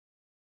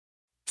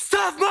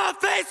of my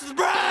face is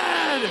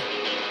bread,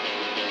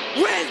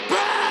 with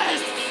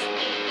breasts,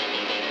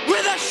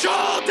 with a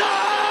shoulder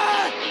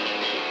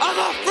of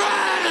a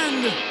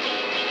friend,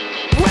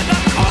 with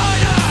a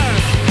corner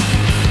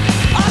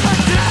of a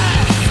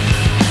desk,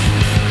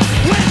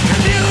 with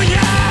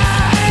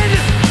communion,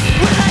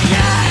 with a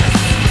yes,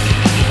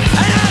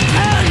 and I'll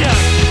tell you.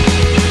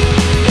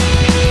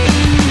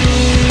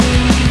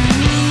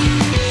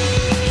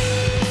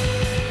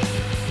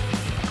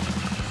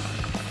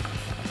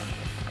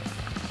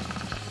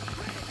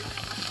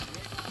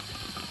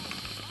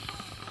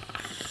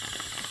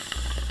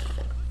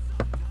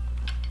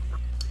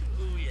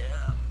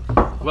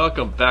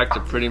 Welcome back to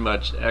Pretty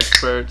Much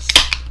Experts.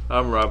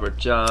 I'm Robert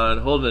John,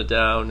 holding it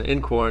down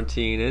in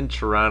quarantine in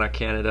Toronto,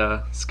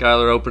 Canada.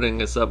 Skylar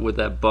opening us up with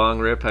that bong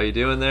rip. How you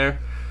doing there?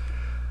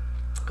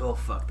 Oh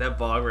fuck, that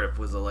bong rip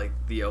was like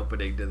the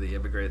opening to the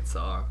Immigrant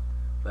Song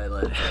by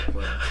Led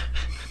Zeppelin.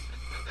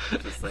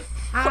 Just like,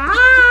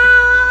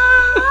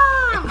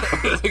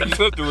 You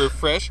have to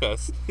refresh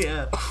us.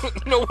 yeah.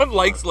 No one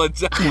likes Led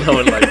Zeppelin. No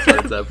one likes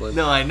Led Zeppelin.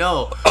 No, I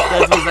know.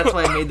 That's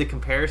why I made the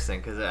comparison,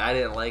 because I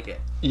didn't like it.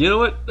 You know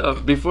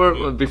what?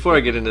 Before I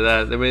get into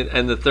that, I mean,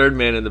 and the third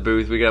man in the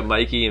booth, we got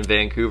Mikey in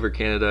Vancouver,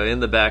 Canada, in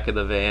the back of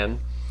the van.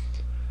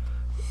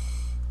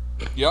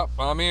 Yep,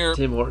 I'm here.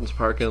 Tim Hortons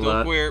parking Still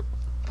lot. queer.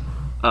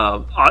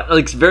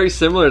 Like very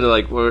similar to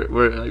like we're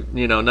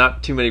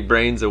not too many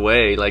brains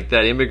away. Like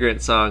that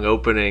Immigrant Song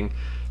opening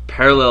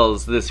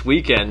parallels this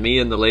weekend. Me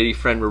and the lady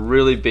friend were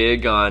really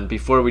big on,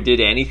 before we did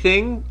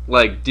anything,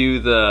 like do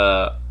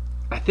the,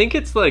 I think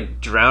it's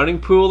like drowning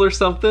pool or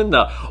something.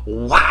 The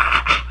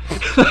wah,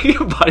 like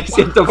your body's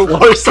hit the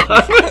floor song.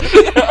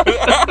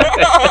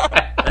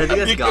 I think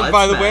that's Godsmack.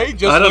 By the way,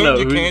 just I don't learned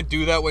know you who- can't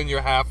do that when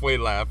you're halfway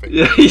laughing.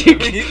 Yeah,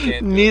 can't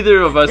do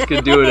neither of us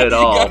could do it at You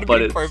all, gotta but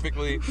be it's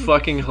perfectly.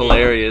 fucking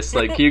hilarious.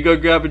 Like, you go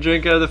grab a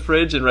drink out of the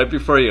fridge, and right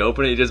before you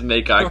open it, you just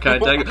make eye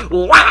contact.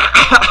 Wah!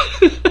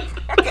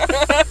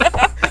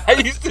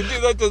 I used to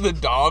do that to the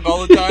dog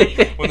all the time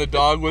when the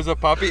dog was a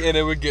puppy, and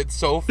it would get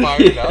so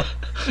fired up.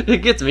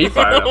 It gets me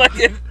fired up. Like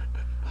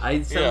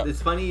Yeah.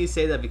 It's funny you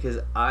say that, because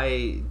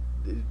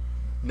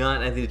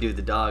not anything to do with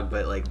the dog,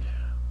 but like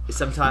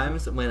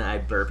sometimes when I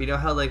burp, you know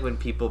how like when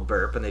people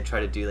burp and they try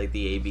to do like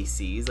the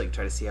ABCs, like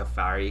try to see how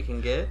far you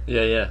can get?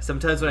 Yeah.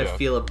 Sometimes when I Yeah.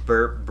 feel a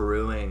burp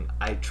brewing,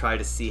 I try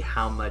to see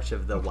how much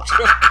of the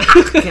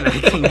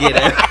I can get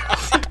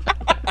out.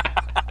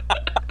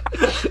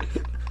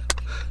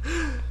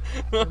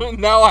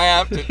 Now I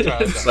have to try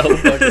It's that. so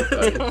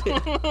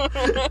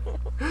fucking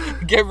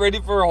funny. Get ready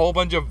for a whole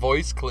bunch of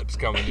voice clips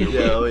coming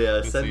your way. Yeah,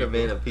 this send them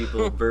in evening. of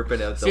people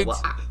burping out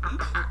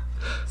the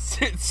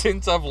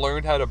Since I've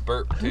learned how to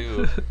burp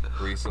too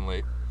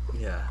recently.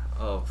 Yeah.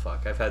 Oh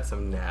fuck! I've had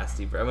some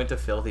nasty. I went to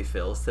Filthy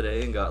Phil's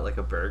today and got like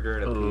a burger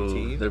and a Ooh,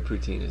 poutine. their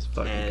poutine is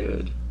fucking And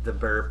good. the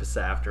burps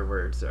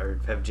afterwards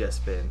have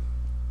just been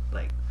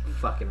like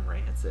fucking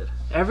rancid.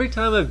 Every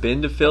time I've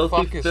been to Filthy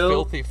Fuck is Phil,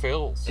 Filthy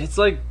Phil's? it's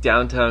like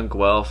downtown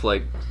Guelph,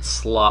 like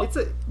slop It's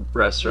a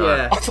restaurant.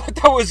 yeah. I thought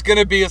that was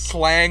gonna be a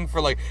slang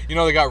for like,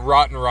 they got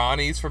Rotten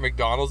Ronnies for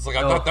McDonald's. Like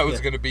I Oh, thought that was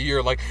yeah. gonna be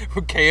your like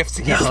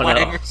KFC No,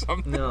 slang no. or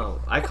something. No,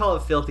 I call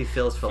it Filthy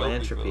Phil's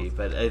philanthropy, Phil's.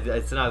 but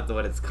it's not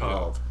what it's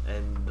called.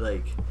 And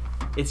like,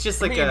 it's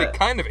just like I mean, it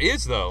kind of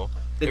is though.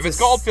 It's If it's a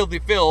called s- Filthy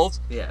Phil's,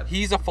 Yeah.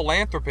 he's a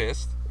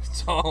philanthropist.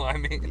 So I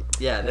mean,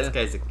 yeah, this Yeah.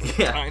 guy's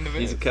yeah. kind of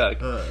He's is. a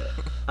cuck.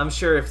 I'm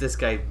sure if this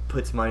guy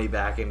puts money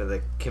back into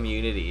the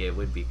community, it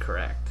would be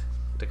correct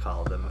to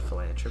call them a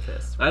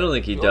philanthropist. I don't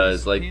think he Well,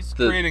 does. he's- Like he's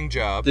the creating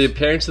jobs. the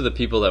appearance of the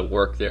people that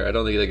work there, I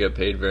don't think they get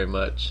paid very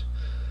much.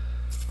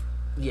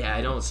 Yeah,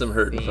 I don't. Some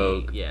hurting think-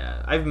 folk.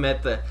 Yeah, I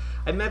met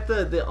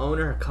the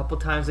owner a couple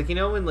times. Like,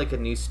 when like a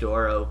new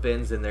store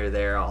opens and they're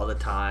there all the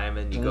time,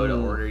 and you go to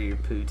order your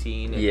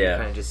poutine, and Yeah. you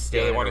kind of just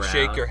Yeah, stand they want to around,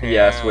 shake your hand. He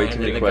asks way too and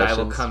many then the guy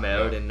will questions. come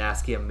out and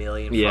ask you a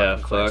million Yeah,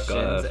 fucking fuck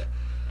questions, off.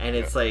 and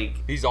it's like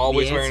He's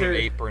always the wearing an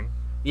answer- apron.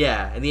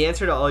 Yeah, and the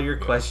answer to all your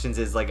questions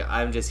is like,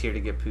 I'm just here to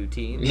get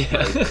poutine.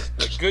 Yeah.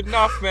 Like, Good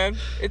enough, man.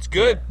 It's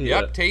good.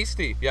 Yeah. Yep,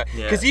 tasty. Yeah.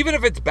 Yeah. Because even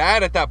if it's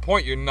bad at that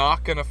point, you're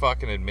not gonna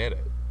fucking admit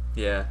it.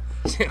 yeah.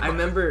 I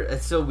remember,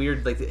 it's so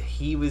weird, like,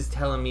 he was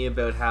telling me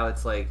about how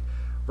it's like,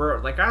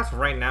 as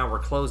right now we're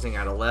closing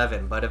at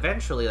 11, but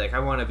eventually, like, I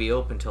want to be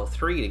open till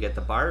 3 to get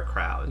the bar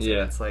crowds. Yeah.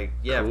 And it's like,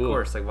 yeah, Cool. of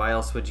course, like, why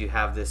else would you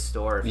have this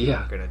store if you Yeah.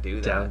 weren't going to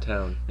do that?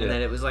 Downtown. And Yeah.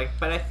 then it was like,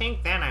 but I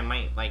think then I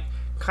might, like,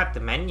 cut the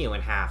menu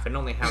in half and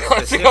only have a It's like,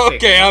 specific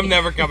okay, I'm menu."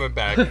 never coming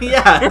back.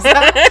 Yeah,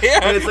 exactly. Yeah.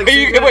 And it's like, Are so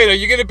you, you're gonna- wait, are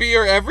you gonna be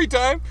here every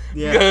time?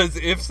 Yeah. Because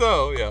if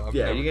so, yeah. I'm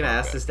Yeah, never you're going to coming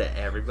ask back. this to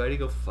everybody?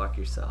 Go fuck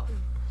yourself.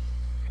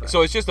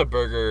 So it's just a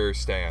burger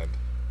stand,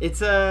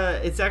 It's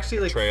actually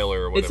like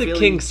trailer, or It's whatever. a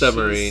King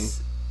Submarine.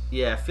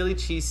 Yeah, Philly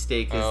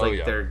cheesesteak is Oh, like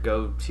yeah. their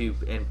go-to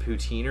and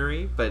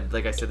poutineery. But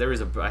like I said,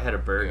 I had a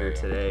burger Yeah,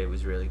 yeah. today. It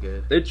was really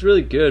good. It's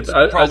really good. It's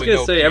I was probably gonna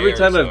no say every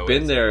Pierre, time I've so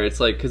been it's- there, it's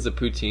like because the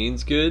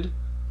poutine's good.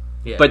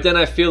 Yeah, But then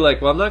I feel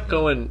like, well, I'm not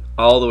going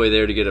all the way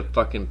there to get a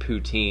fucking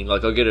poutine.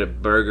 Like, I'll get a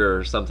burger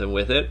or something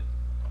with it.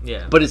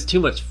 yeah, But it's too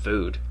much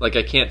food. Like,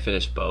 I can't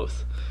finish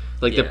both.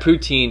 Like the Yeah.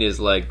 poutine is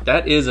like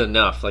that is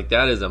enough. Like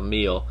that is a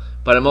meal.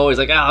 But I'm always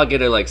like, I'll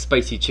get a like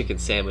spicy chicken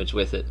sandwich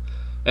with it,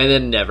 and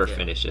then never Yeah.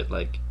 finish it.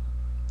 Like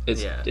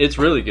it's Yeah. it's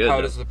really good. How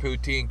though. does the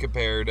poutine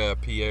compare to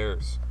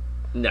Pierre's?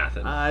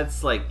 Nothing.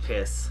 It's like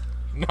piss.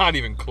 Not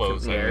even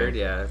close. I Compared,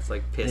 mean. yeah, it's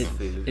like piss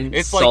food.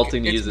 It's like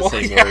Insulting to it's use the more,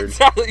 same yeah, word. It's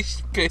not like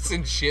piss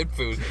and shit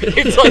food.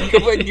 It's like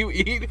when you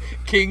eat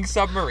King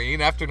Submarine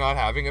after not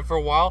having it for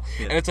a while,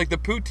 and it's like the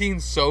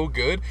poutine's so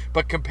good,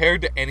 but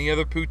compared to any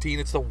other poutine,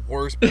 it's the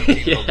worst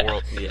poutine in the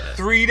world. Yeah.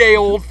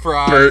 3-day-old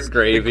fries. Burnt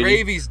gravy. The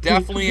gravy's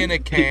definitely in a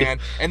can,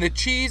 and the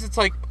cheese. It's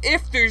like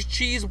if there's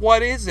cheese,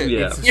 what is it?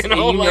 Yeah. It's, You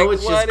know, and like,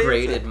 it's what just is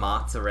grated it?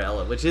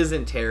 mozzarella, which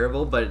isn't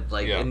terrible, but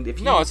like, Yeah. and if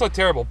you, No, it's not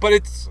terrible, but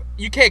it's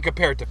you can't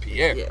compare it to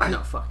Pierre. yeah, no,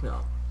 fuck no.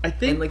 I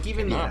think And like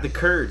even Yeah. the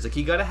curds, like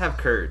you gotta have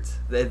curds.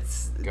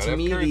 That's Gotta to have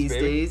me curds, these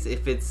baby. days.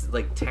 If it's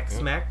like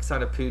Tex-Mex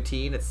on a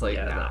poutine, it's like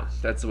yeah, nah. no,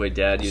 that's the way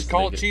Dad used Just to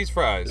call make it cheese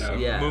fries.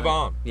 and Yeah. Move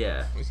on.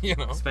 Yeah, You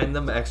know. spend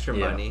them extra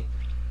Yeah. money.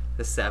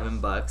 The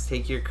 $7.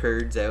 Take your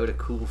curds out a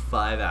cool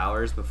 5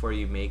 hours before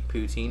you make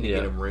poutine to Yeah.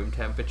 get them room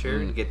temperature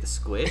to get the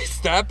squish. Is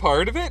that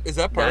part of it? Is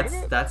that part of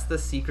it? That's the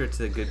secret to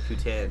the good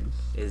poutine.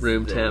 Is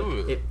Room the- temp.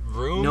 Ooh, it-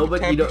 room no,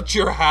 but you don't-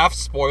 temperature, half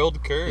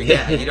spoiled curd.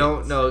 Yeah, you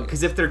don't know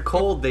because if they're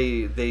cold,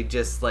 they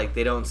just like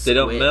they don't. they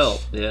don't squish.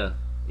 melt. Yeah. Yeah,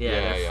 Yeah,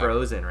 they're yeah.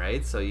 frozen,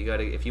 right? So you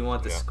gotta if you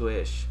want the Yeah.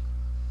 squish,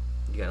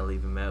 you gotta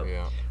leave them out.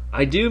 Yeah.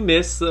 I do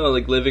miss though,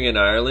 like living in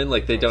Ireland.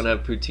 Like they don't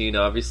have poutine,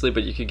 obviously,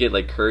 but you could get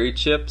like curry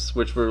chips,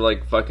 which were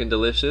like fucking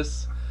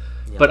delicious.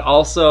 Yeah. But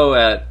also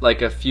at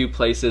like a few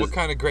places, What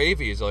kind of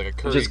gravy is it? Like a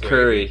curry? just gravy?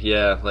 curry.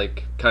 Yeah,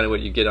 like kind of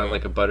what you get on Yeah.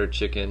 like a butter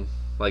chicken.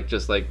 Like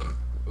just like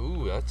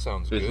Ooh, that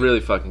sounds it's good.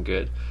 really fucking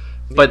good.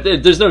 But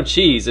there's no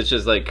cheese. It's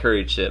just like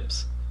curry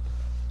chips.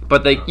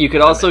 But you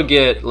could also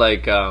get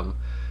like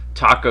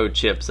taco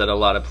chips at a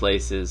lot of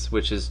places,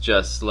 which is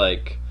just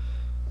like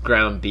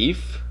ground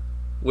beef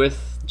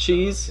with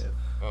cheese.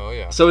 Oh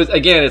yeah. So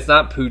it's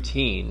not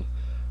poutine,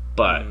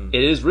 but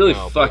it is really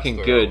No, but fucking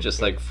it's their good. own Just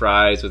thing. like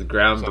fries with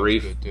Sounds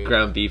good, too.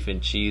 ground beef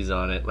and cheese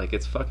on it. Like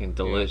it's fucking Yeah,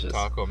 delicious.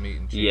 taco meat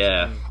and cheese.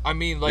 Yeah, I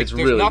mean, like, It's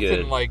there's really nothing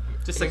good. like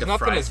Just there's like a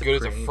nothing fry as good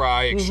as a Supreme.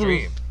 fry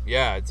extreme.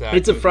 Yeah, exactly.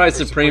 it's a fry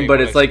supreme, but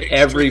it's like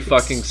every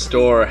fucking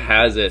store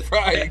has it.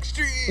 fry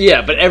extreme.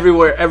 Yeah, but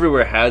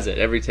everywhere has it.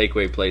 Every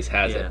takeaway place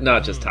has Yeah. it,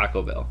 not just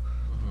Taco Bell.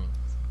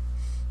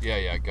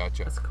 Yeah,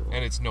 gotcha. That's cool.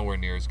 And it's nowhere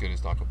near as good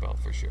as Taco Bell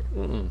for sure.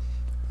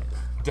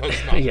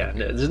 Does not. Yeah,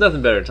 no, there's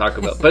nothing better than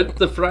Taco Bell. But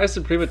the fry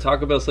supreme at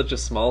Taco Bell is such a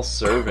small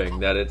serving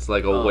that it's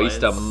like a Oh,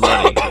 waste of it's-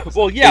 money.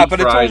 Well, yeah, Eight but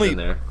it's fries only in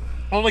there.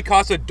 only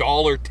costs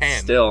 $1.10.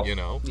 Still. You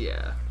know.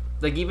 Yeah.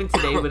 Like even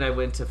today when I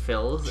went to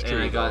Phil's and I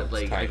Street got dogs,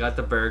 like I tiny. got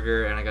the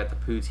burger and I got the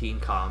poutine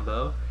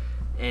combo,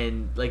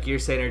 and like you're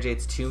saying, RJ,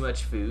 it's too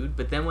much food.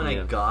 But then when I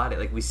Yeah. got it,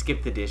 like we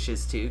skipped the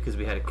dishes too because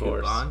we had a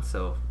course. coupon,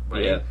 so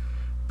right. Yeah.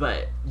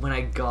 But when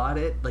I got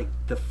it, like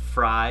the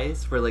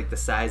fries were like the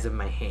size of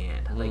my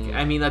hand. Like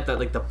I mean, like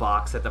the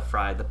box that the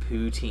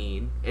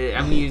poutine.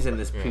 I'm using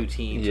this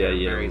poutine Yeah, term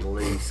yeah. very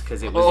loose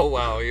because it was. Oh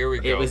wow, here we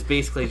go. It was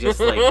basically just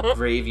like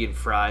gravy and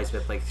fries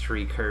with like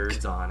 3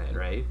 curds on it,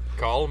 right?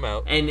 Call them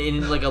out. And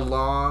in like a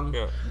long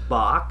Yeah.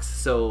 box,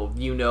 so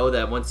you know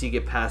that once you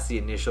get past the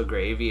initial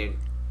gravy and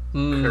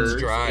curds,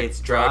 dry.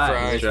 it's Dry dry.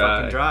 fries. It's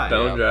fucking dry.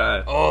 Bone Yeah.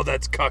 dry. Oh,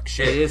 that's cuck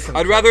shit. It is some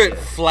I'd cuck rather it shit.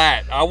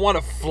 flat. I want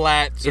a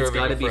flat It's serving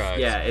gotta of be fries.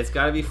 it's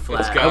gotta be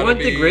flat. gotta I want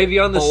the be gravy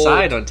on the bold.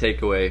 side on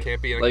takeaway.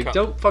 Can't be in a like cup.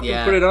 don't fucking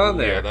Yeah. put it on Ooh,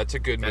 there. Yeah, that's a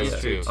good move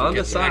That's too. true. On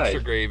Get the some extra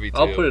side. gravy too.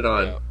 I'll put it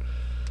on. Yeah.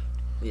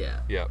 Yeah,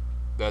 Yeah,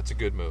 that's a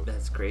good move.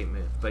 that's a great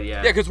move. But yeah,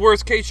 Yeah, because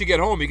worst case you get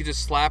home, you can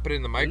just slap it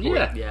in the microwave.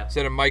 Yeah. Yeah.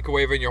 Instead of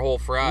microwaving your whole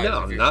fries. No,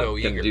 if I'm you're not so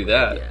gonna eager do for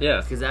that. it.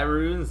 Yeah. because that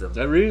ruins them.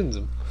 That ruins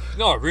them.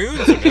 No, it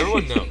ruins them.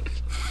 Everyone knows.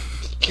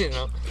 You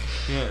know.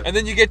 And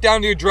then you get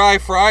down to your dry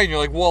fry, and you're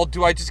like, "Well,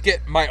 do I just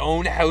get my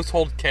own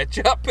household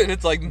ketchup?" And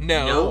it's like,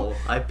 "No." No,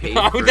 I paid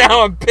Now, for it.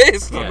 I'm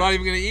pissed. Yeah. I'm not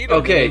even gonna eat it.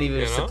 Okay. They didn't even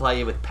You know? supply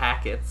you with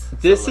packets.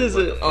 This So, like, is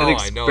what the an Oh, I know, they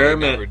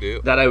experiment never do.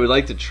 that I would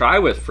like to try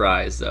with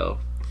fries, though.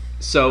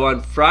 So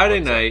on Friday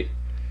night,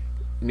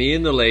 me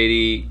and the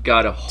lady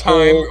got a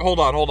Time. whole. Hold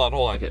on.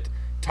 Okay.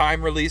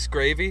 Time release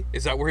gravy.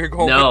 Is that where you're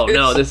going? No, with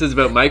no, this is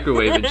about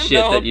microwaving shit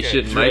No, that you okay.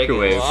 shouldn't Drag it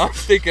microwave. Well, I'm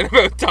thinking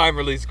about time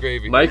release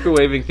gravy.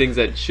 Microwaving things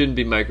that shouldn't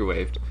be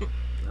microwaved.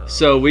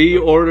 So we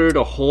ordered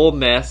a whole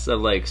mess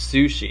of like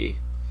sushi.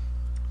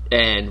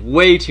 And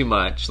way too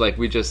much. Like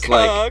we just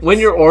like Cucks. when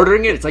you're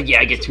ordering it, it's like, yeah,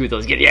 I get 2 of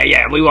those.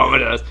 Yeah, we want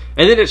one of those.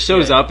 And then it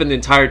shows Yeah. up and the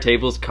entire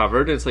table's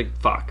covered. And it's like,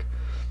 fuck.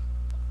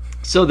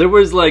 So there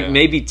was like Yeah.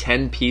 maybe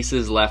 10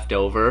 pieces left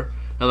over.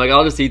 I'm like,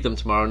 I'll just eat them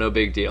tomorrow, no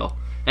big deal.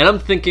 And I'm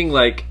thinking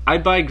like, I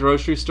buy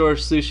grocery store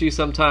sushi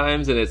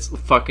sometimes and it's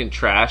fucking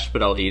trash,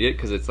 but I'll eat it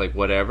because it's like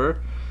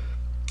whatever.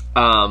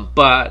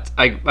 But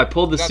I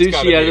pulled the That's gotta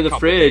sushi be out a of the couple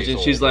fridge days and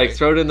she's old, like, right?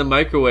 throw it in the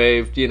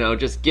microwave, you know,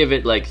 just give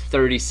it like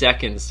 30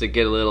 seconds to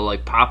get a little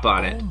like pop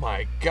on it. Oh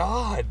my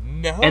god,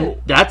 no.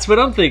 And that's what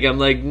I'm thinking. I'm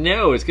like,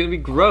 no, it's gonna be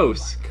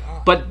gross.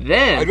 God. But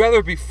then, I'd rather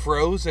it be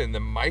frozen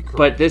than microwave.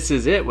 but this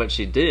is it. What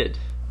she did: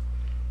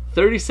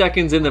 30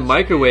 seconds in the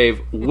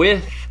microwave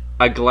with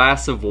a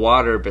glass of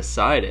water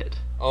beside it.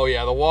 Oh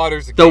yeah, the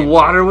water's a The game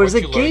water changer. was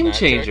Once a you learn game that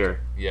changer. trick-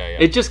 Yeah, yeah.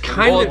 It just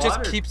kind Well, of it just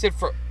Water. keeps it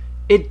for.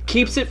 it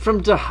keeps it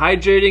from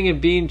dehydrating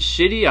and being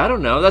shitty. I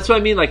don't know. That's what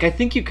I mean. Like I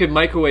think you could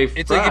microwave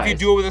It's fries. like if you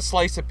do it with a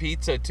slice of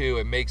pizza too,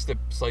 it makes the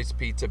slice of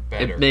pizza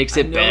better. It makes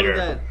it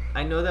better.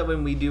 I know that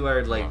when we do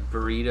our like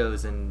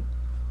burritos and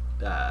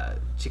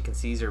chicken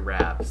Caesar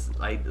wraps,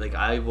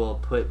 I will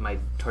put my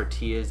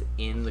tortillas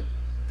in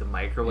the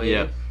microwave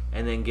Yep.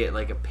 and then get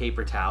like a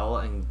paper towel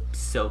and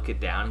soak it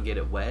down and get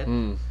it wet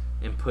and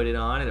put it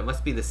on, and it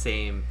must be the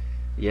same.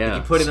 Yeah.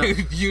 You put it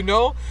on. You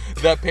know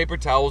that paper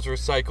towels are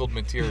recycled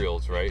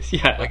materials, right?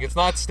 Yeah. Like it's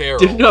not sterile.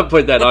 Do not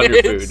put that on your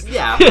It's- food.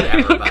 Yeah,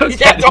 whatever. Don't But cook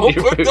Yeah, that in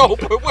your food. don't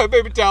put wet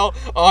paper towel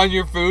on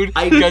your food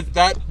because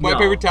that wet No.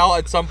 paper towel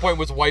at some point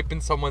was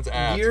wiping someone's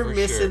ass. you're for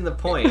missing sure. the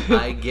point.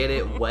 I get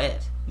it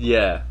wet.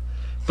 Yeah.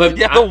 But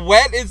Yeah, the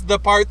wet is the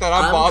part that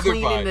I'm bothered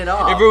by. cleaning it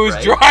off, If it was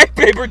right? dry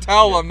paper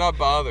towel, I'm not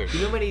bothered. You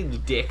know how many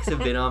dicks have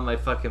been on my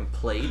fucking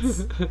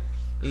plates?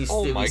 You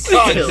Oh still- my you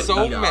god, still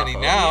so eat off many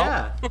them. now.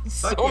 Yeah.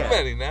 So Fuck yeah.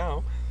 many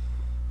now.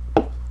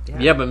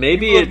 yeah, but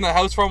maybe You've lived in the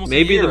house for almost a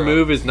maybe year. the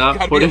move is not Gotta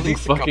be at putting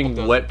least a couple fucking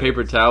dozen wet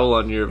paper towel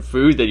on your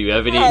food that you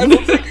haven't I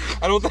eaten.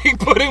 don't think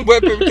putting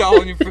wet paper towel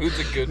on your food's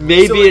a good move.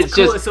 Maybe So it's it's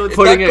cool- just so it's-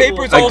 putting that a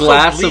paper's also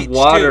glass bleach, of too.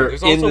 water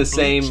There's in also the bleach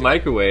same in it.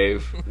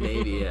 microwave.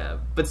 Maybe, yeah.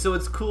 But so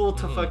it's cool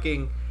to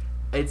fucking.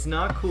 It's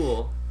not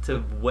cool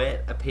to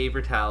wet a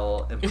paper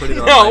towel and put it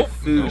on No. my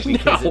food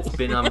because No. it's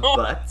been on No.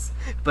 butts.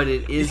 But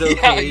it is Yeah,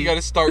 okay you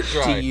gotta start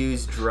dry. to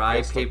use dry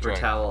gotta start paper dry.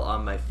 towel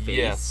on my face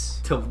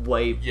Yes. to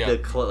wipe Yeah.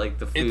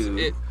 the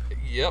food.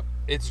 Yep,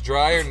 it's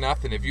dry or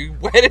nothing. If you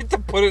wet it to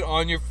put it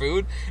on your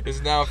food,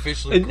 it's now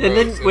officially And gross.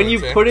 then when you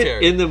it's put it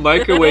sanitary. in the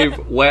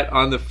microwave wet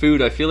on the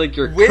food, I feel like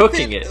you're With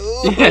cooking it.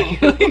 Ooh, Yeah,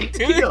 you're like-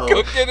 dude, Yo.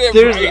 cooking it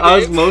There's right in.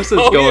 osmosis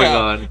Oh, going yeah.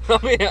 on. Oh,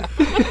 yeah.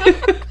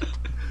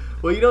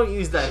 Well, you don't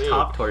use that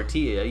top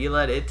tortilla. You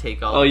let it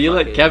take all. Oh, the you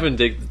let fucking- Kevin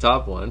dig the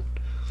top one.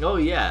 Oh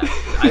yeah,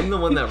 I'm the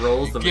one that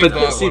rolls them. Give But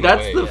that see, one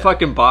that's away, the yeah.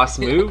 fucking boss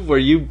move where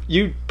you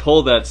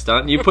pull that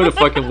stunt. You put a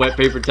fucking wet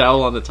paper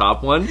towel on the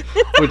top one,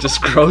 which is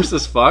gross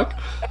as fuck.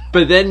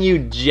 But then you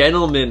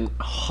gentleman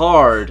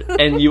hard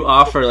and you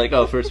offer like,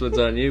 oh, first one's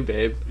on you,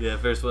 babe. Yeah,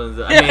 first one's.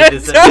 Yeah, I made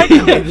this, exactly.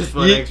 I made this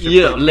one extra.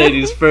 Yeah, plump.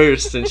 ladies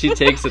first, and she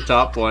takes the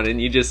top one, and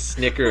you just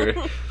snicker.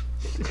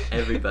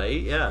 Every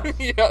bite, yeah.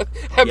 Yeah,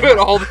 I bet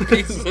all the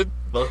pieces of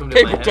Welcome to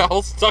my paper house.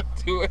 towel stuck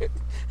to it.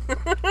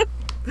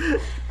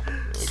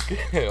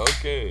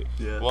 Okay.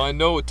 Yeah. Well, I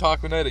know what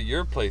taco night at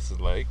your place is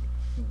like.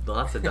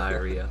 Lots of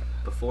diarrhea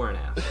before and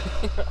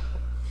after.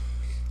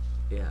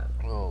 Yeah.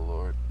 Oh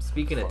Lord.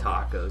 Speaking of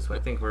tacos, I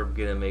think we're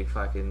gonna make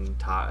fucking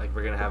like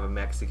we're gonna have a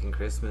Mexican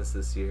Christmas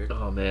this year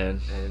Oh man,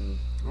 and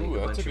make Ooh, a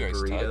that's bunch a of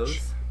nice burritos. touch.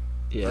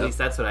 At yeah. least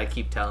that's what I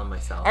keep telling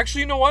myself.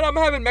 Actually, you know what? I'm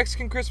having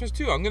Mexican Christmas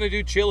too. I'm gonna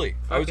do chili.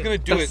 I was Okay. gonna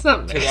do That's it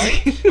not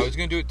tonight. Mexican. I was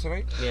gonna do it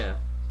tonight. Yeah.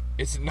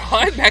 It's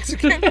not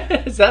Mexican.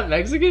 Is that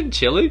Mexican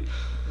chili?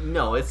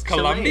 No, it's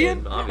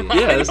Colombian? Chilean, obviously.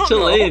 Yeah, it's don't know.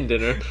 Chilean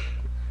dinner.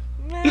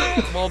 Nah,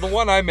 well, the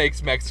one I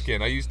make's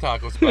Mexican. I use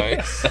taco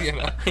spice. You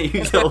know. I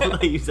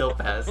use El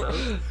Paso.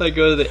 I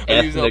go to the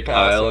I use El ethnic Paso.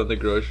 aisle in the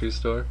grocery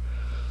store.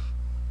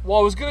 Well,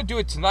 I was gonna do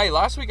it tonight.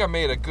 Last week I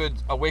made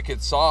a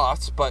wicked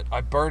sauce, but I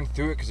burned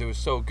through it because it was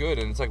so good.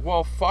 And it's like,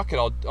 well, fuck it.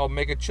 I'll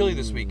make a chili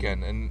this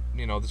weekend. And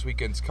you know, this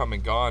weekend's come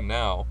and gone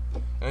now.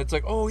 And it's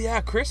like, oh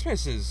yeah,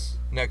 Christmas is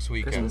next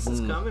weekend. Christmas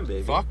is coming,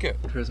 baby. Fuck it.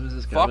 Christmas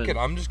is coming. Fuck it.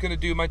 I'm just gonna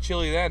do my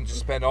chili then.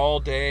 Just spend all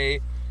day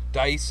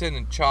dicing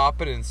and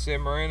chopping and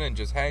simmering and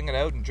just hanging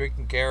out and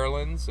drinking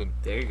Carolines and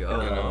There you go.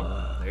 You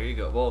know? There you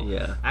go. Well,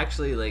 Yeah.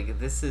 actually, like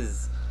this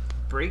is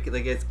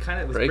it's kind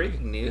of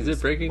breaking news. Is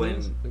it breaking when-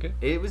 news? Okay.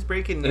 It was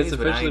breaking It's news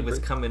when I officially was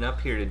break- coming up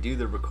here to do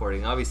the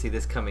recording. Obviously,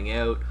 this coming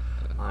out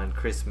on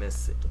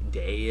Christmas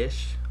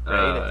Day-ish,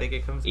 right? I think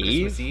it comes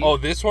Eve? Christmas Eve. oh,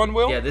 this one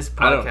will. yeah, this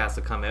I don't- podcast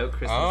will come out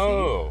Christmas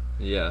Oh.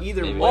 Yeah.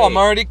 Either maybe. way. Oh, I'm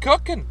already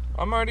cooking.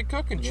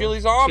 Eve.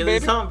 Chili's on,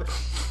 Chili's baby. on.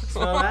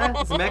 Smell that?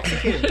 It's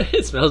Mexican.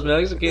 It smells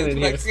Mexican It's in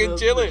here. Mexican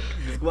chili.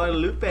 It's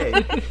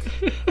Guadalupe.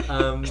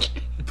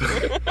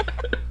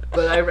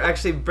 But I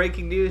actually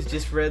breaking news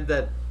just read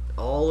that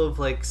all of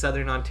like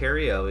Southern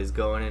Ontario is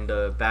going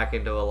back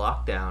into a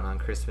lockdown on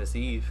Christmas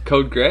Eve.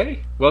 Code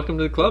Gray. Welcome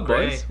to the club,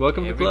 Gray. boys.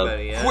 Welcome to the club.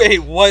 Everybody, yeah.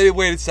 Wait,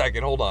 wait a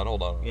second. Hold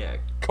on. Yeah,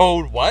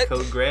 Code what?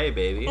 Code Gray,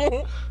 baby.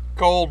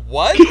 Code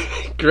what?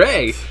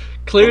 Gray.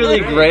 Clearly,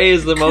 Gray. gray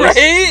is the most.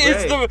 Gray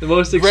is Gray. The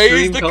most gray is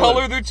extreme the color.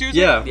 color they're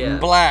choosing. Yeah. Yeah.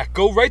 Black.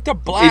 Go right to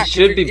black. It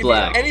should If be you're-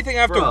 black. Anything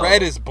after Bro.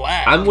 red is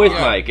black. I'm with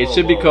Yeah. Mike. It Whoa,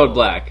 should be whoa, code whoa.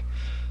 black.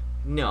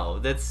 No,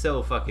 that's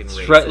so fucking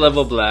racist. Threat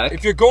level black.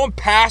 If you're going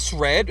past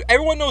red,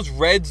 everyone knows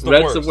red's the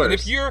Red's worst. the And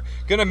worst. if you're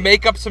gonna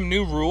make up some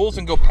new rules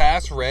and go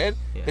past red,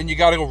 Yeah. then you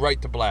gotta go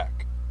right to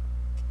black.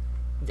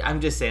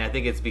 I'm just saying. I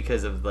think it's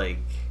because of like.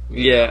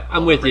 Yeah,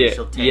 I'm all with the you.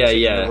 racial tension Yeah, In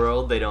yeah. the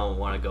world, they don't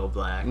want to go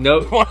black. No,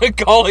 Want to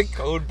call it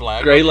code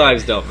black? gray Okay.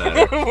 lives don't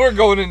matter. We're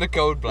going into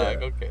code black.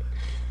 Yeah. Okay.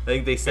 I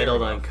think they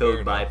settled on enough,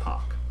 code fair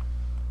BIPOC.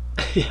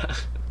 Yeah.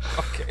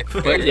 Okay.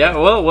 But yeah,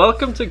 well,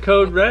 welcome to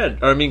Code Red.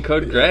 Or I mean,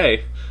 Code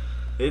Gray.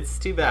 It's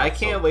too bad. I That's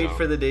can't so wait dumb.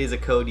 for the days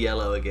of Code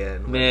Yellow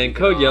again. when Man, we can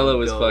Code all Yellow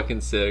was go-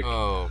 fucking sick.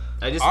 Oh,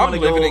 I just I'm want to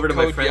go living in over to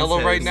my Code friend's Yellow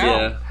house right now.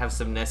 Yeah. have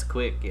some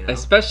Nesquik, you know?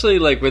 Especially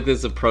like with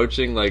this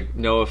approaching like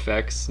No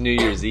Effects New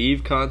Year's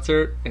Eve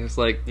concert. And it's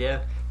like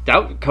Yeah.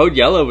 that Code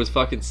Yellow was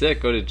fucking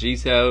sick. Go to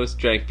G's house,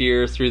 drank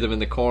beer, threw them in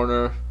the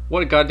corner.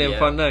 What a goddamn Yeah.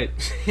 fun night.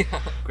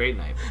 Great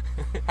night.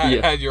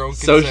 had your own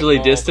consent Socially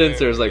wall distanced.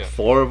 there, There was like yeah.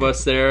 4 of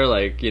us there,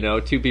 like,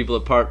 2 people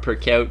apart per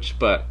couch.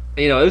 But,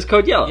 it was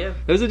Code Yellow. Yeah.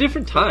 It was a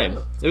different time.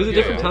 It was a Yeah,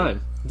 different yeah.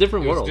 time.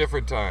 Different It was world. a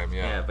different time,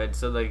 Yeah, yeah. but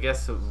so I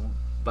guess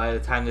by the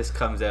time this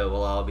comes out,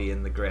 we'll all be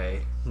in the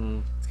gray.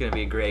 It's going to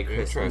be a gray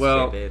Christmas. Interesting.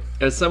 Well, babe.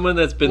 as someone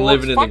that's been Well,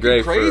 living it's in the gray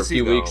fucking for a crazy,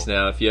 few though. weeks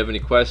now, if you have any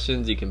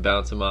questions, you can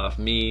bounce them off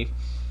me.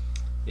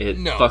 It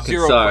No, fucking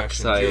zero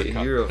sucks. questions,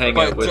 I zero hang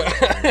questions.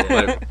 out with.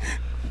 But-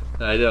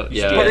 I don't.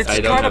 Yeah, But it's I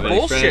don't kind have of any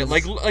bullshit.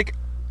 friends. Like,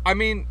 I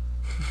mean,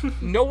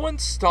 no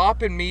one's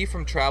stopping me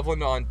from traveling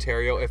to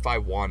Ontario if I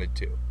wanted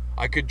to.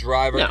 I could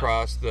drive No.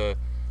 across the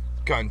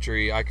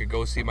country. I could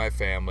go see my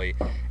family,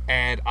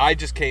 and I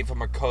just came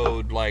from a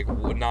code like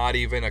not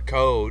even a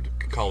color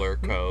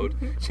code.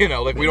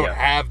 Like we don't Yeah.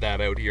 have that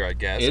out here. I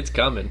guess It's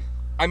coming.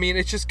 I mean,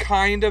 it's just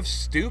kind of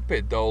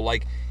stupid, though.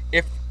 Like,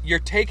 if you're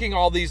taking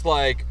all these,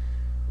 like,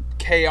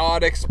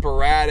 chaotic,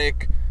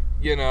 sporadic,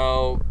 you're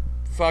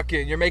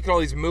making all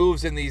these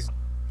moves in these,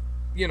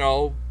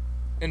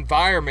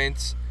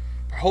 environments,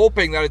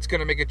 hoping that it's going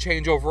to make a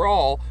change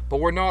overall, but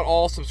we're not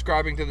all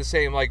subscribing to the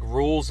same, like,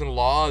 rules and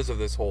laws of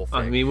this whole thing.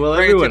 I mean, well,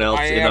 Granted, everyone else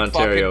I in am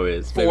Ontario fucking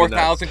is. Maybe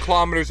 4,000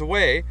 kilometers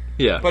away.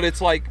 Yeah. But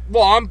it's like,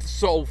 well, I'm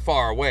so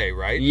far away,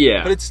 right?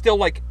 Yeah. But it's still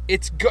like,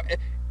 it's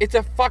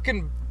a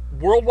fucking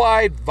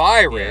worldwide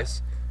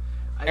virus,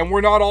 and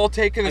we're not all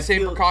taking the I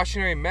same feel-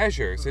 precautionary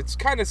measures. It's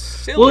kind of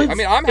silly. Well, I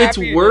mean, I'm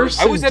happy. It's worse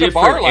I was in at a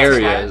bar different last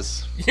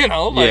areas. night.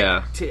 Like,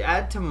 Yeah. To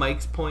add to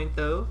Mike's point,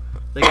 though,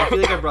 like I feel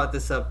like I brought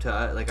this up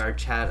to like our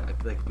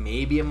chat like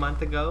maybe a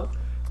month ago,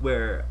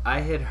 where I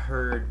had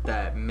heard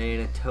that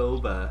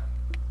Manitoba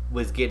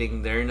was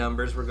getting their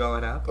numbers were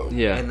going up,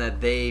 Yeah. and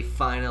that they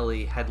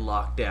finally had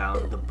locked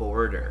down the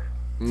border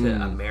to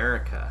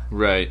America,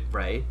 Right.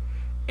 right?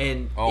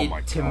 And Oh it,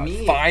 my to god!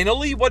 me,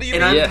 Finally, what do you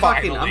and mean? I'm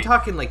talking, finally? I'm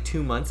talking like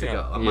 2 months Yeah.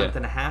 ago, a Yeah. month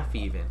and a half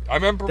even. I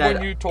remember That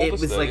when you told it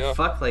us was that. like Yeah.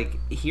 fuck, like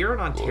here in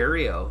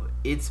Ontario,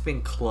 it's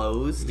been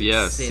closed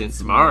Yeah,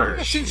 since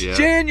March. Since Yeah.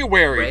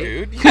 January, Right?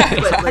 dude. Yeah,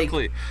 But, like,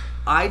 exactly.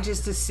 I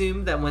just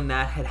assumed that when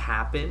that had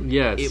happened,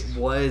 Yes. it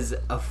was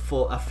a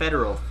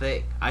federal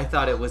thing. I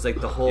thought it was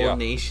like the whole Yeah.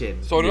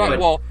 nation. So did I. But-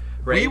 Well,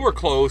 we right? were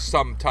closed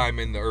sometime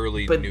in the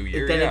early But New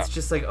Year. then yeah. it's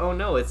just like, oh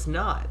no, it's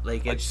not.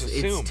 Like I it's just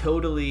assumed.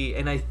 totally.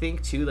 And I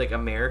think too, like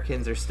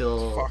Americans are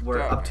still Fucked we're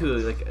up, up to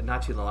like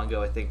not too long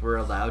ago. I think we're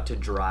allowed to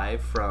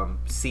drive from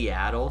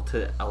Seattle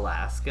to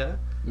Alaska.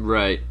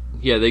 Right.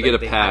 Yeah, they get a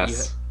Like, have-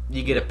 pass.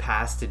 You get a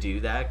pass to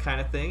do that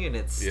kind of thing, and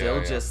it's still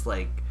Yeah, yeah. just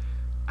like.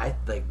 I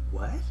like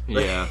what?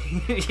 Yeah.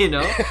 you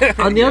know.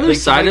 On the other Like,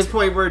 to side Mike's of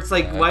point where it's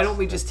like, why That's- don't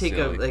we just that's take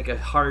silly. a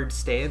hard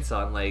stance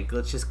on like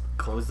let's just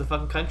close the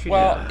fucking country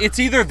Well, down? it's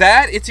either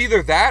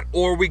that,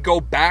 or we go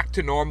back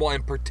to normal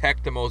and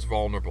protect the most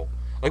vulnerable.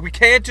 Like, we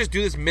can't just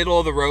do this middle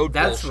of the road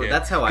That's bullshit.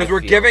 that's how I Because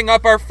we're feel. giving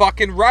up our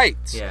fucking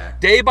rights. Yeah.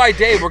 Day by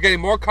day, we're getting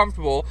more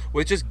comfortable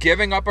with just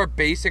giving up our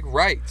basic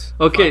rights.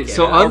 Okay, Fuck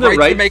so yeah. on Our the rights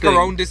right to make thing,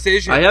 our own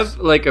decisions. I have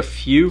like a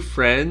few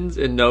friends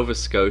in Nova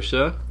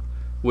Scotia,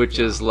 which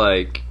is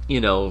like,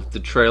 the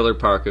trailer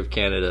park of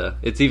Canada.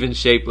 It's even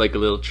shaped like a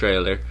little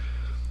trailer.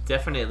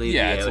 Definitely.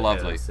 Yeah, the it's outhouse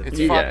lovely. of It's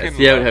Canada. Yeah, fucking it's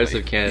the lovely. outhouse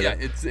of Canada.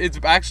 Yeah, it's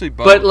actually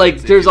both. But, like,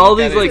 If there's you all look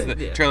at these, it, like- it's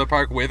the Yeah. trailer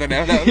park with an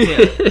outhouse. Yeah.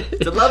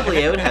 It's a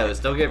lovely outhouse.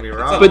 Don't get me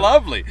wrong. It's a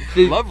lovely,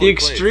 the lovely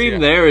extreme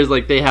place, yeah. there is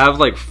like they have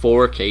like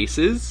 4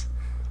 cases,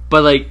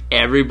 but like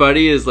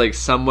everybody is like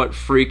somewhat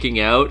freaking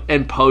out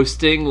and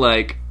posting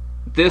like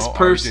this Oh, RJ's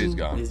person.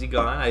 gone. Is he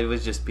gone? I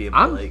was just being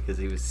I'm- polite because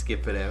he was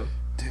skipping out.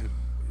 Dude,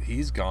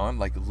 he's gone.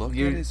 Like, look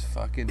You're- at his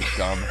fucking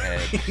dumb head.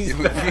 He's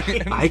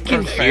back. I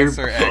can hear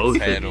Professor X both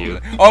of head you. over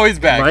there. Oh, he's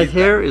back. My He's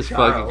hair back. is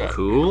Charles. fucking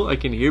cool. I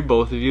can hear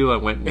both of you. I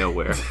went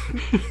nowhere.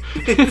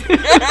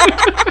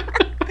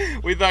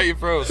 We thought you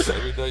froze. Sir.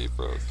 We thought you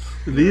froze.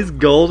 These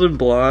golden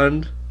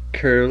blonde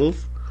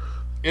curls.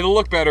 It'll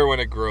look better when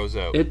it grows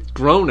out. It's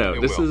grown out.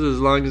 It This will. is as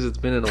long as it's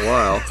been in a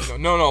while.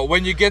 No.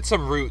 When you get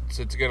some roots,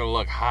 it's gonna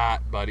look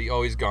hot, buddy.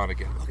 Oh, he's gone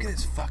again. Look at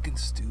his fucking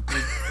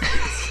stupid.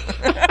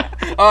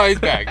 Oh, he's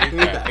back. He's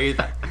back. He's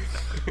back.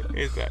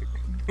 He's back.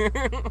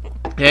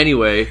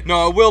 Anyway,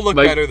 No, it will look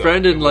my better though.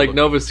 friend It in will like look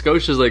Nova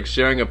Scotia is like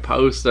sharing a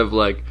post of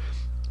like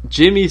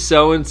Jimmy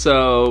so and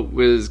so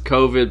was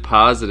COVID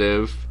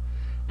positive,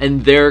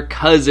 and their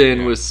cousin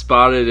Yeah. was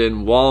spotted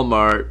in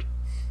Walmart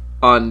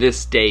on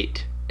this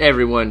date.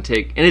 Everyone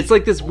take, and it's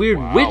like this weird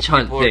Wow, witch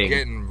hunt people thing. Are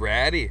getting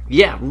ratty.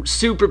 Yeah,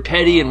 super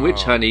petty and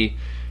witch Wow. hunty.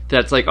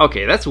 That's like,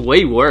 okay, that's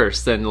way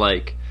worse than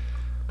like.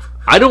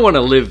 I don't want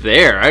to live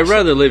there. I'd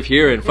rather live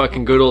here in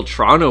fucking good old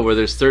Toronto where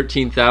there's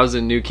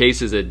 13,000 new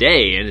cases a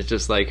day, and it's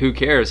just like, who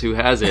cares who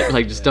has it?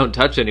 Like, just don't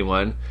touch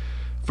anyone.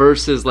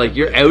 Versus like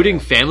you're outing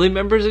family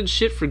members and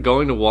shit for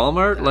going to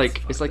Walmart. That's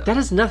Like, it's like fucked that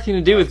has nothing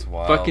to do That's with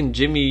wild. fucking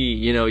Jimmy,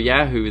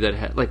 Yahoo that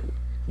had like.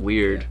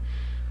 weird.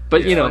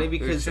 But It's you know, funny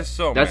because There's just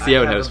so that's many. the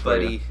I have outhouse a for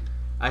you. buddy.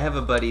 I have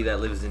a buddy that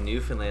lives in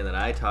Newfoundland that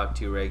I talk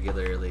to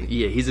regularly.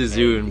 Yeah, he's a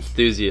zoo And-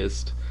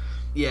 enthusiast.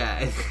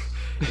 Yeah,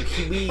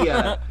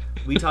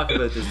 we talk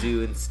about the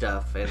zoo and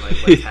stuff and like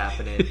what's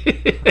happening.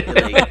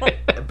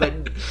 Like,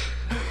 but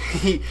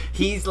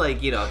he's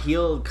like, you know,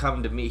 he'll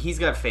come to me. He's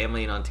got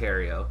family in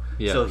Ontario,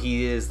 Yeah. so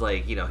he is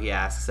like, you know, he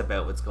asks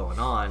about what's going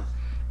on,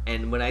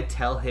 and when I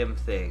tell him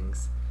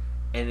things,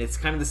 and it's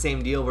kind of the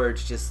same deal where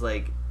it's just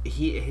like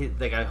he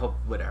like I hope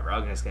whatever.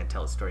 I'm just gonna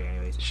tell the story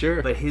anyways.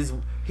 Sure. But his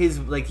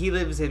like he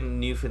lives in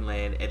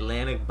Newfoundland,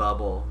 Atlantic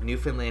bubble.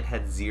 Newfoundland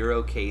had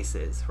 0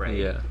 cases, right?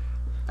 Yeah.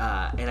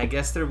 And I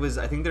guess there was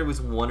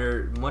one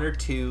or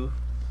two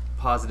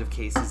positive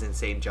cases in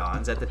St.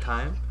 John's at the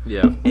time,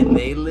 Yeah. and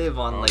they live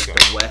on like Okay.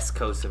 the west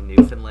coast of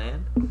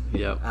Newfoundland.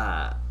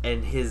 Yeah.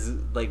 And his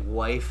like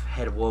wife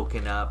had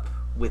woken up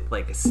with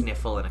like a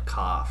sniffle and a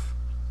cough,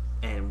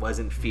 and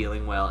wasn't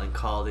feeling well, and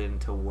called in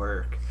to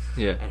work.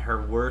 Yeah. And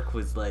her work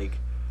was like,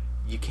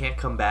 "You can't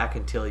come back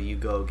until you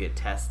go get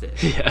tested."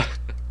 Yeah.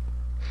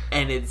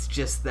 And it's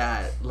just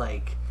that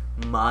like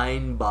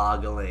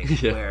mind-boggling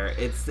Yeah. where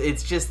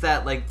it's just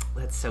that like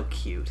that's so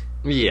cute.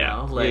 Yeah.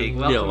 You know? Like You have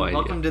welcome, no idea.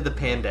 welcome to the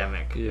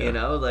pandemic. Yeah. You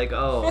know, like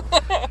oh,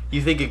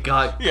 you think it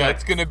got Yeah,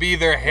 it's gonna be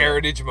their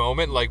heritage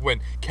moment, like when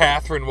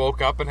Catherine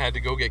woke up and had to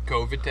go get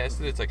COVID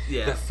tested. It's like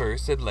Yeah. the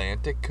first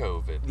Atlantic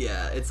COVID.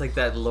 Yeah, it's like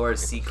that Laura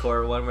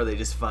Secord one where they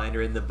just find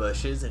her in the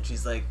bushes and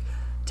she's like,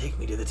 "Take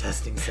me to the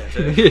testing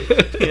center."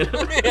 You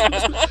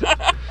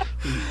know?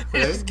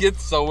 It just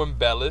gets so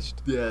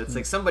embellished. Yeah, it's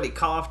like somebody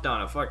coughed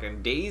on a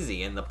fucking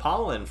daisy and the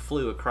pollen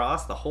flew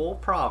across the whole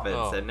province,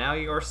 Oh. and now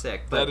you're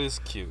sick. But That is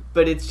cute.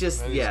 But it's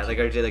just That is yeah, like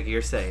RJ, like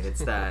you're saying,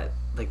 it's that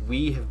like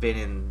we have been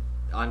in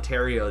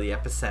Ontario, the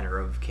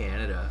epicenter of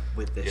Canada,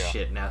 with this Yeah.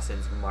 shit now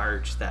since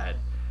March. That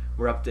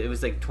we're up to, it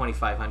was like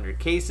 2,500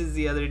 cases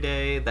the other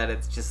day. That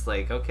it's just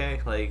like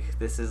okay, like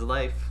this is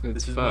life. It's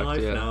This is fucked, my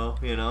life yeah. now.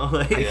 You know,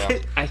 like Yeah.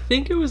 I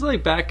think it was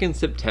like back in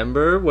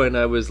September when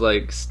I was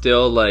like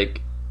still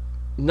like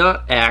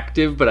not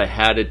active, but I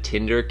had a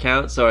Tinder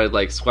account, so I'd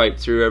like swipe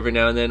through every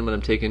now and then when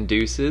I'm taking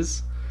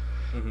deuces.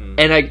 Mhm.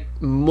 And I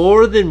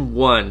more than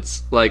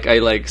once like I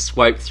like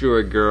swiped through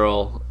a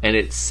girl and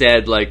it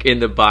said like in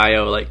the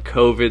bio like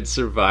COVID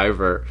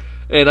survivor.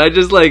 And I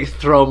just like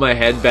throw my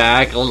head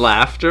back,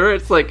 laughter.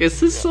 It's like, is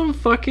this some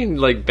fucking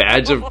like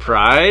badge of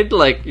pride?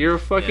 Like you're a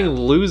fucking Yeah.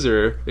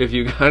 loser if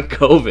you got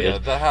COVID. Yeah,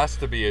 that has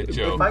to be a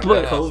joke. if I That got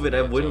has to COVID, be I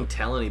a wouldn't joke.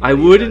 tell anybody. I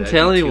wouldn't I'd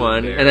tell be too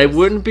anyone, and I embarrassed.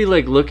 wouldn't be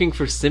like looking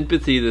for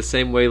sympathy the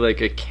same way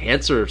like a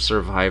cancer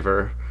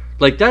survivor.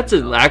 Like that's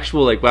an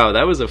actual like wow,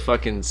 that was a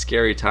fucking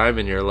scary time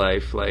in your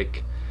life.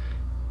 Like,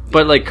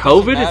 but like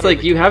COVID, it's matter like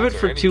the you have it cancer,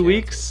 for any 2 cancer.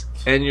 weeks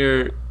and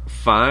you're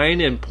fine,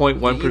 and You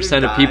 0.1%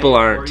 either of people die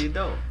aren't. or you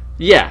don't.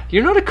 Yeah,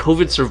 you're not a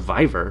COVID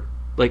survivor.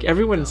 Like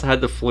everyone's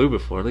had the flu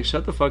before. Like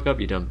shut the fuck up,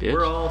 you dumb bitch.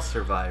 We're all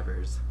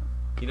survivors.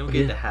 You don't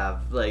get Yeah. to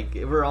have like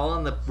we're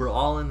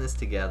all in this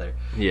together.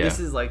 Yeah. This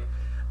is like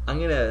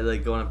I'm gonna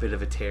like go on a bit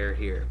of a tear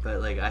here,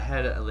 but like I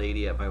had a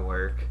lady at my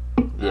work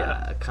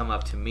Yeah. come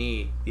up to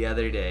me the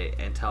other day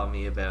and tell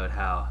me about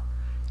how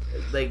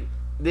like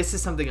this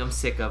is something I'm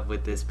sick of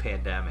with this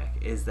pandemic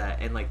is that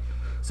and like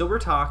so we're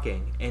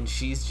talking and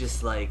she's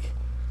just like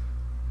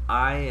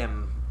I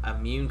am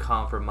immune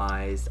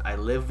compromised. I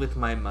live with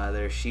my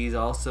mother. She's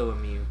also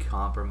immune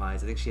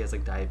compromised. I think she has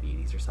like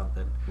diabetes or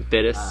something.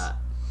 Bittis.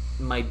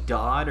 My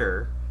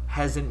daughter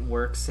hasn't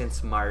worked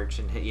since March,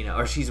 and you know,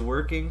 or she's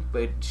working,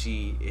 but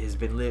she has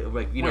been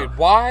like you know, Wait,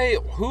 why?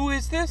 Who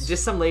is this?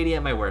 just some lady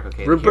at my work.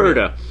 Okay,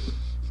 Roberta.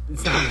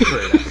 It's not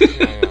Roberta.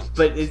 Yeah,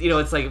 But you know,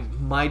 it's like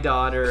my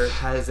daughter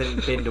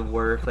hasn't been to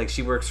work. Like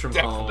she works from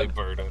definitely home.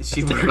 Berta.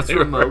 She works Definitely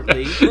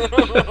remotely.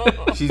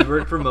 Roberta. She's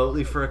worked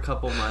remotely for a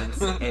couple months,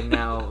 and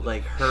now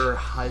like her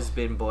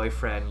husband,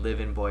 boyfriend,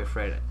 live-in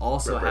boyfriend,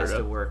 also has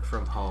Roberta. to work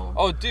from home.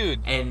 Oh,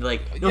 dude. And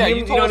like, Yeah, you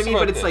you told know us what I mean. about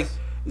But it's this. like,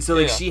 so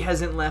like Yeah. she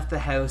hasn't left the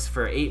house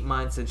for 8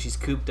 months, and she's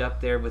cooped up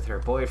there with her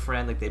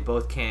boyfriend. Like they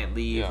both can't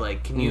leave. Yeah.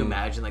 Like, can you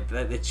imagine? Like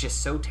that? It's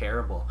just so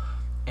terrible,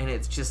 and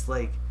it's just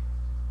like,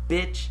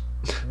 bitch.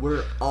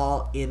 We're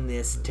all in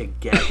this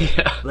together.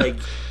 Yeah. Like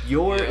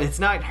it's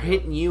not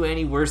hitting you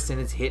any worse than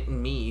it's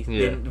hitting me,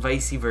 Yeah. than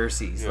vice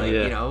versa. Like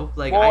Yeah. you know,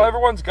 like Well,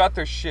 everyone's got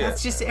their shit.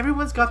 that's just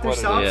everyone's got their what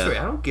it sob is. story.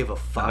 I don't give a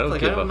fuck. don't Like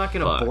give I'm a not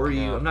gonna fuck. bore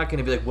you. Yeah. I'm not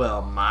gonna be like,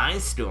 well, my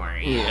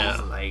story Yeah.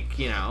 is like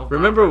you know.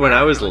 Remember when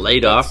I was like,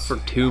 laid off for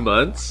 2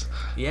 months?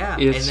 Yeah,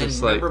 It's and then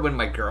just remember like- when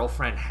my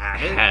girlfriend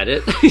had it? Had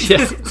it.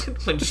 Yeah.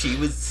 When she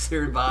was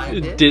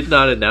survived it. Did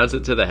not announce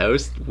it to the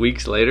house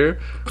weeks later.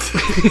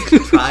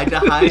 Tried to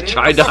hide it.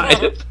 Tried to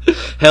hide it.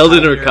 Held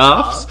in her Hiding her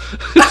coughs.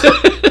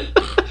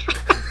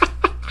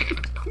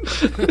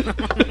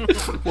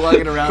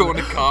 Walking around. Going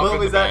to cough What in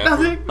was the that?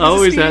 bathroom. Nothing.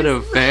 Always Just had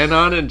a fan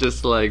on and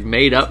just like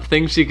made up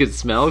things she could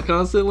smell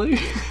constantly.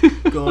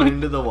 going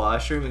into the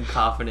washroom and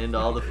coughing into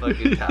all the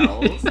fucking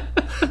towels.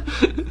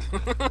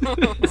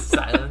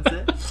 Silence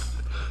it.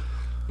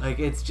 Like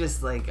it's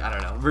just like I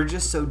don't know. We're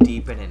just so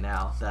deep in it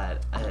now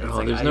that it's Oh,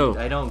 like there's no-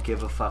 I don't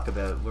give a fuck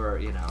about where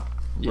you know.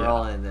 We're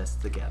all in this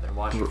together.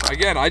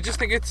 Again, I just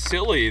think it's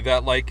silly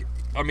that, like,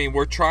 I mean,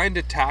 we're trying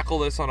to tackle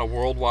this on a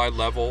worldwide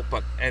level,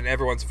 and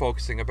everyone's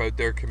focusing about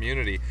their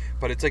community,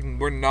 but it's like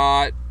we're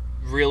not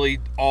really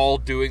all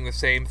doing the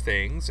same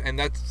things, and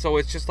so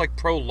it's just like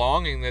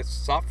prolonging this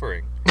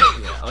suffering.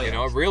 You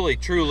know, it really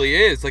truly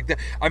is. Like,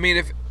 I mean,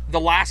 if the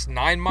last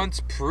 9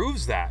 months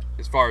proves that,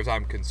 as far as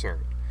I'm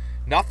concerned,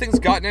 nothing's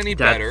gotten any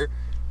better.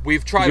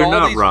 We've tried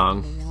all these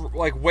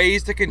like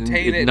ways to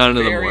contain it,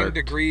 varying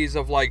degrees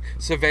of like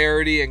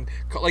severity, and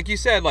like you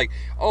said, like,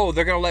 oh,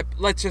 they're gonna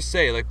let's just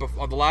say, like,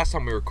 before, the last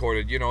time we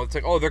recorded, you know, it's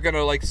like, oh, they're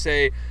gonna like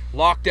say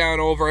lockdown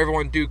over,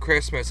 everyone do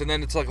Christmas, and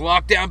then it's like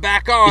lockdown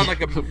back on,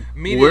 like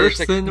immediately.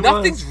 It's like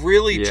nothing's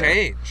really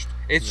changed.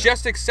 It's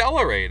just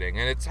accelerating,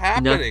 and it's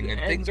happening,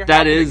 and things are happening.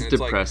 That is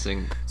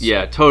depressing.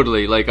 Like,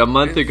 totally. Like a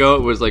month ago,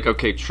 it was like,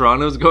 okay,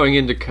 Toronto's going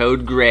into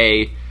code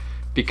gray,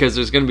 because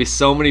there's going to be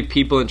so many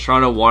people in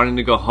Toronto wanting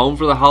to go home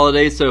for the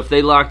holidays, so if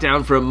they lock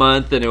down for a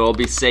month, then it will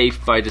be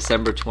safe by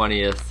December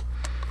 20th.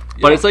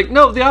 But it's like,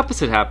 no, the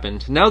opposite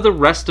happened. Now the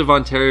rest of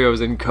Ontario is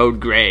in code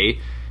gray,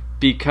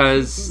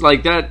 because,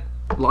 like, that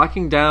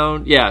locking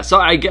down... Yeah, so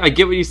I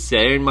get what you're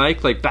saying,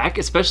 Mike. Like, back,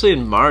 especially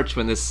in March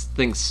when this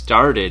thing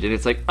started, and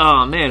it's like,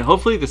 oh, man,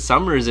 hopefully the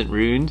summer isn't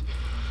ruined.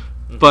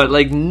 But,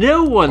 like,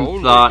 no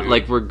one thought,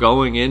 like, we're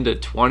going into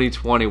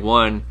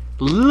 2021...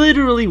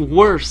 literally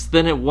worse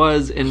than it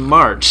was in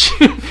March.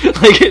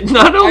 Like, it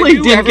not only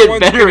didn't get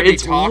better,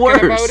 it's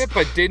worse. About it,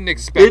 but didn't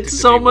expect it's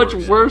so much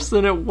worse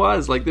than it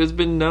was. Like, there's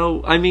been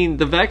no... I mean,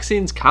 the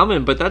vaccine's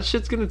coming, but that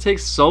shit's going to take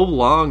so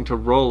long to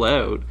roll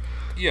out.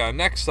 Yeah,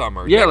 next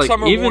summer. Yeah, next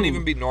summer won't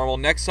even be normal.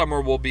 Next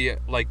summer will be,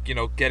 like, you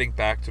know, getting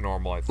back to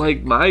normal, I think.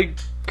 Like, my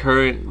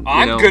current...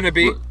 I'm going to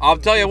be. I'll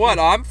tell you what,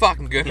 I'm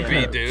fucking going to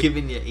be, dude.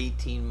 Giving you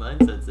 18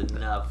 months, that's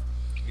enough.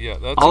 Yeah,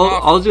 that's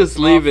enough. I'll just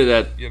leave it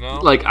at, you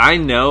know? Like, I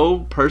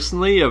know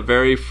personally a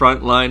very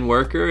frontline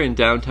worker in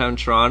downtown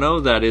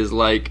Toronto that is,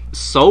 like,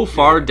 so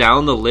far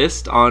down the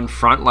list on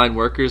frontline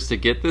workers to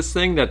get this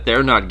thing that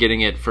they're not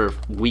getting it for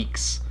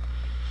weeks.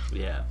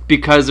 Yeah.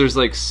 Because there's,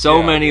 like,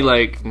 so many,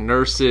 like,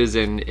 nurses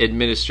and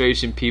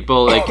administration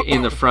people, like,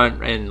 in the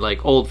front, and,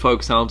 like, old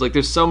folks' homes. Like,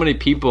 there's so many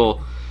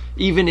people,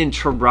 even in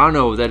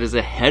Toronto, that is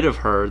ahead of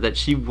her, that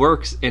she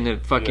works in a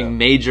fucking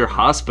major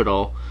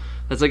hospital.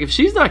 It's like, if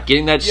she's not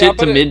getting that shit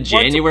to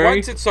mid-January...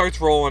 Once it starts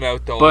rolling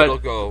out, though, it'll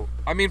go...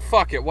 I mean,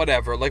 fuck it,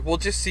 whatever. Like, we'll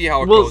just see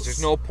how it goes.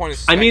 There's no point in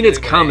speculating. I mean, it's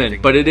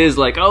coming, but it is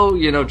like, oh,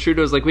 you know,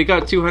 Trudeau's like, we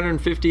got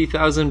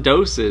 250,000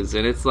 doses.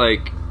 And it's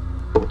like,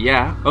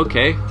 yeah,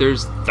 okay,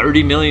 there's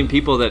 30 million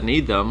people that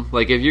need them.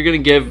 Like, if you're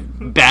going to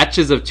give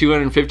batches of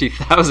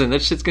 250,000,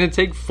 that shit's going to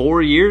take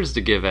 4 years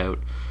to give out.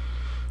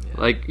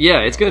 Like,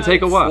 yeah, it's going to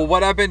take a while. Well,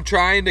 what I've been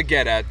trying to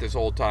get at this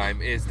whole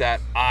time is that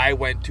I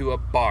went to a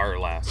bar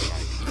last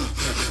night.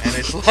 And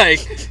it's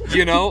like,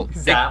 you know,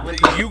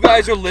 you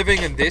guys are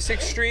living in this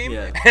extreme,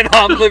 and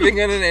I'm living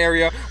in an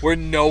area where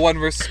no one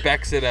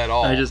respects it at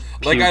all.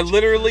 I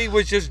literally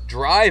was just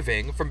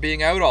driving from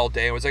being out all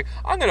day and was like,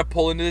 I'm going to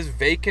pull into this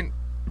vacant,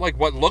 like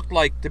what looked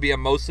like to be a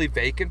mostly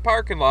vacant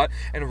parking lot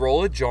and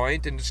roll a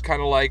joint and just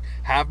kind of like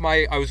have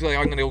my... I was like,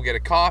 I'm going to go get a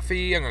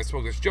coffee, I'm going to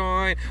smoke this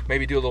joint,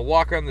 maybe do a little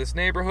walk around this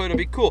neighborhood, it'll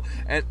be cool.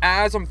 And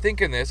as I'm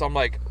thinking this, I'm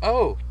like,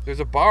 oh, there's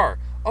a bar.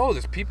 Oh,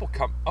 there's people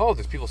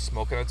there's people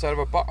smoking outside of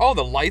a bar. Oh,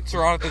 the lights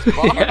are on at this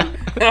bar.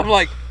 And I'm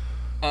like,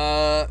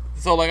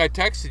 so like I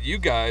texted you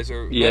guys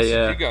or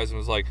messaged you guys and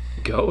was like,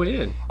 go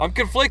in. I'm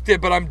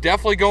conflicted, but I'm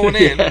definitely going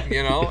in,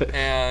 you know?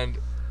 And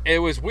it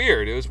was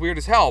weird. It was weird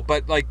as hell.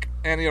 But like,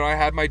 and you know, I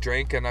had my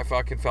drink and I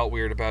fucking felt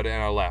weird about it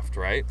and I left,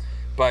 right?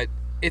 But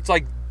it's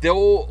like,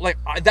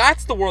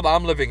 that's the world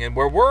I'm living in,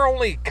 where we're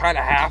only kind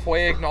of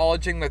halfway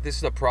acknowledging that this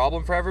is a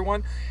problem for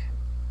everyone.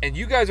 And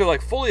you guys are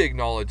like fully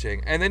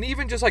acknowledging, and then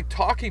even just like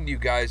talking to you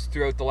guys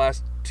throughout the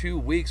last 2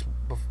 weeks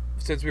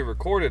since we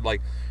recorded,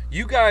 like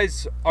you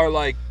guys are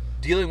like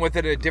dealing with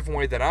it in a different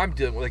way that I'm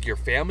dealing with. Like your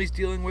family's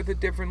dealing with it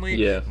differently.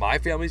 Yeah. My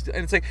family's,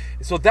 and it's like,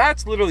 so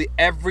that's literally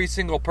every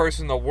single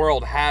person in the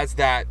world has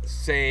that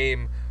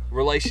same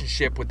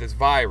relationship with this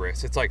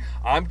virus. It's like,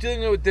 I'm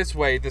dealing with it this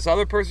way, this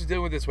other person's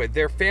dealing with it this way,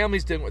 their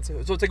family's dealing with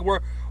it. So it's like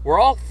we're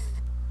all,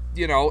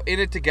 you know, in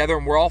it together,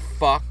 and we're all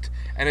fucked.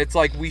 And it's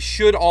like, we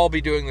should all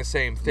be doing the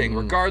same thing,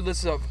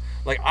 regardless of,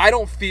 like, I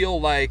don't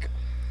feel like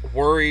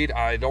worried.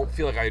 I don't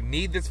feel like I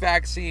need this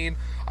vaccine.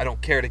 I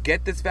don't care to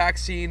get this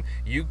vaccine.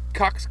 You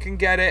cucks can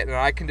get it, and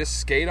I can just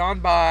skate on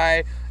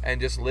by and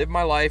just live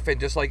my life. And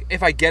just like,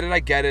 if I get it, I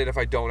get it. If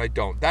I don't, I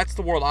don't. That's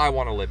the world I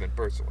want to live in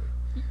personally.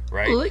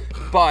 Right?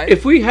 But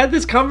if we had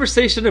this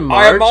conversation in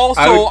March,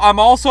 I'm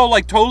also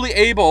like totally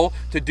able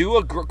to do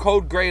a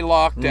code gray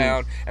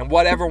lockdown and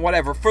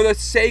whatever, for the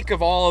sake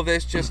of all of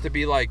this, just to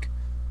be like,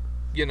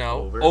 you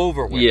know,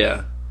 over with.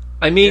 Yeah.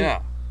 I mean,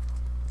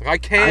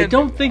 I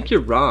don't think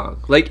you're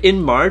wrong. Like,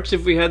 in March,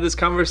 if we had this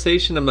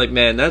conversation, I'm like,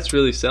 man, that's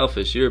really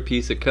selfish. You're a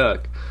piece of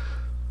cuck.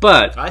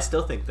 But I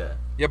still think that.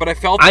 Yeah, but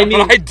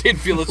I did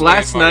feel this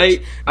last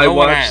night, I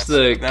watched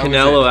the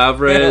Canelo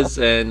Alvarez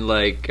and,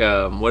 like,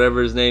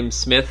 whatever his name,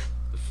 Smith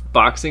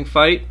boxing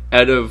fight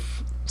out of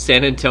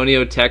San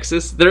Antonio,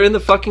 Texas. They're in the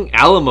fucking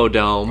Alamo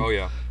Dome. Oh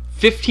yeah.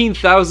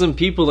 15,000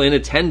 people in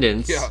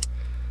attendance. Yeah.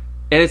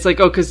 And it's like,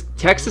 oh, because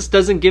Texas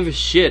doesn't give a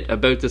shit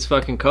about this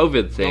fucking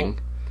COVID thing.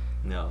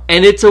 No.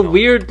 And it's a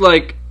weird,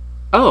 like,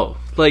 oh,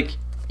 like,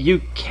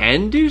 you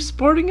can do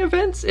sporting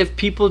events if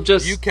people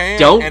just You can.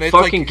 don't and it's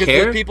fucking like, because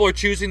care. the people are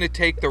choosing to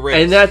take the risk.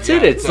 And that's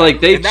it. It's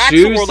like they and that's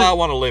choose the world to- I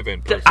want to live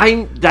in.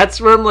 Personally.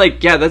 That's where I'm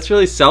like, yeah, that's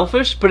really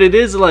selfish, but it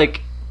is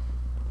like,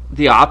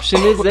 the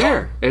option is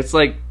there. It's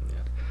like,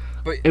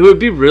 But it would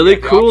be really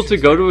the cool to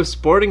option's go there. to a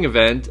sporting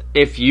event.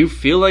 If you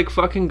feel like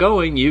fucking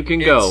going, you can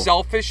go. It's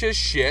selfish as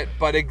shit,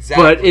 but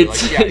exactly. But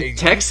it's like, yeah, you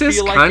Texas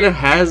feel like kind it, of you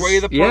has, weigh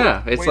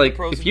the it's like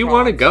pros if and you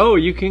want to cons. go,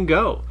 you can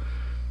go.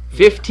 Some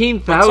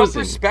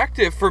 15,000.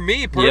 perspective for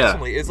me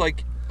personally is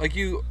like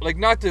you like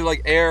not to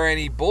like air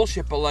any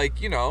bullshit, but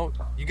like you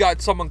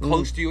got someone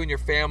close to you in your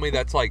family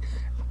that's like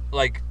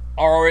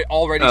already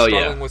Oh,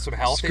 struggling yeah. with some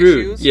health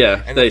Screwed, issues.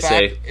 yeah, and they the fact,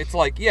 say. it's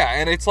like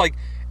and it's like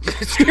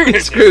screwed, Screwed and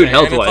it's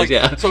health-wise, like,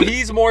 yeah. So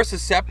he's more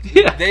susceptible.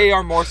 Yeah. They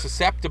are more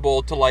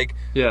susceptible to like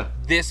Yeah.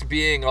 this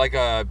being like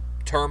a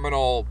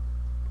terminal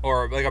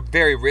or like a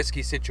very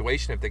risky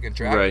situation if they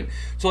contract Right. it.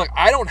 So like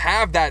I don't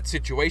have that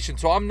situation,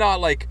 so I'm not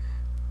like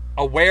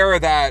aware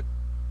of that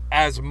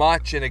as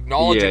much and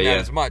acknowledging Yeah, that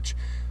yeah. as much.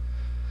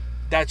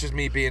 That's just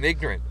me being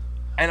ignorant.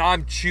 And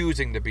I'm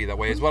choosing to be that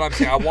way. Is what I'm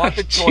saying. I want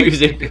the choice. Choose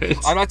To be,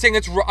 ignorance. I'm not saying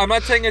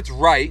it's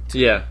right.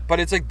 Yeah. But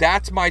it's like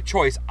that's my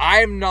choice.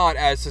 I'm not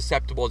as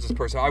susceptible as this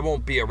person. I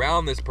won't be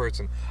around this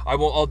person.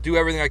 I'll do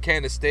everything I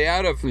can to stay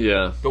out of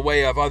Yeah. the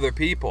way of other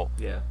people.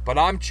 Yeah. But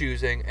I'm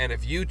choosing, and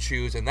if you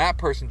choose and that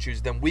person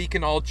chooses, then we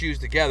can all choose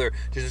together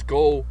to just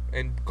go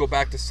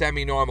back to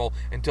semi-normal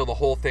until the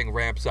whole thing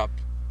ramps up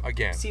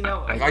again. See,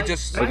 now, I my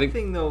think-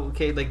 thing though,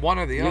 okay, like One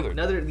or the other.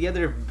 The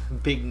other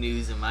big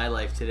news in my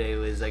life today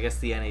was, I guess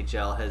the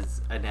NHL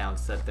has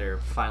announced that they're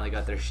finally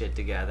got their shit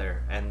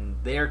together and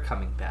they're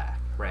coming back,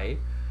 right?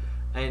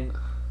 And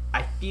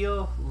I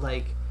feel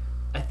like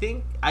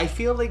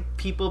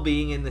people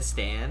being in the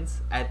stands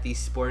at these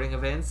sporting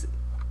events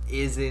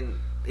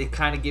it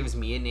kind of gives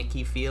me a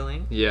nicky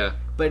feeling. Yeah.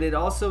 But it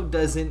also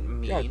doesn't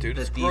mean Yeah, dude,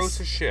 that it's these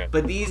gross as shit.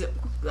 But these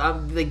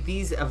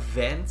these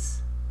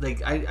events,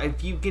 like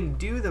if you can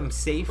do them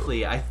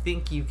safely, I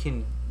think you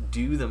can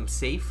do them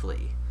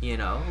safely.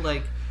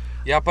 Like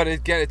Yeah, but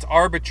again, it's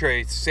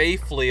arbitrary.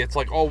 Safely, it's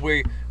like, oh,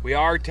 we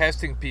are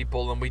testing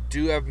people and we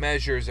do have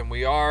measures and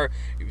we are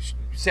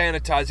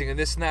sanitizing and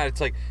this and that.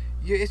 It's like,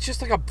 it's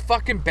just like a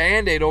fucking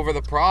Band-Aid over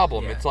the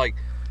problem. Yeah. It's like,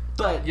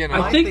 But you know,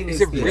 my think- thing is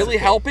it this, really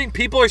okay, helping?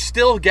 People are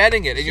still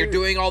getting it, and you're Here-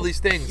 doing all these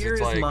things. Here's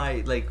It's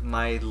like,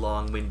 my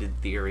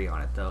long-winded theory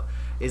on it, though,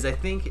 is I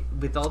think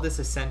with all this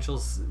essential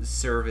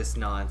service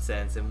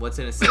nonsense and what's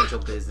an essential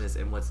business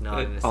and what's not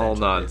an essential All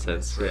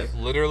nonsense, business,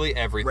 right? literally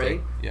Right?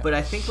 everything. Yeah. But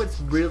I think what's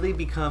really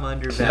become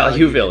undervalued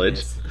Value in Village.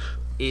 this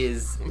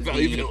is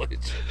Value the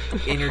Village.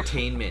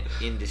 entertainment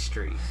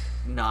industry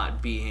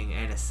not being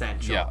an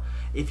essential. Yeah.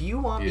 If you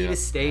want me Yeah. to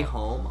stay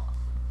home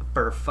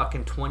for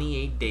fucking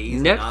 28 days,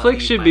 and not Netflix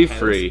leave should my be house,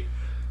 free.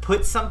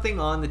 put something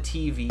on the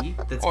TV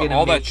that's Oh, going to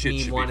all that make shit me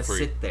should be want to free.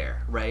 sit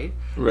there, right?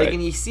 Right. Like,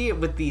 and you see it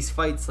with these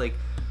fights, like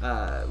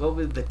what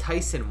was the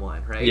Tyson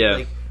one, right? Yeah.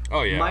 Like,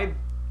 Oh, yeah. My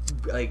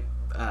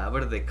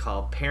what are they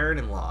called?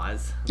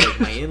 Parent-in-laws, like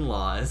my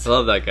in-laws. I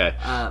love that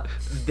guy.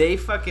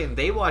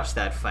 They watch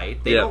that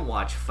fight. They Yeah. don't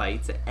watch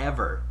fights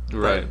ever.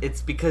 Right. But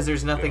it's because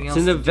there's nothing It's else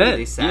an to event, do.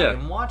 They sat yeah.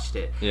 and watched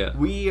it. Yeah.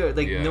 We are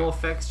like Yeah.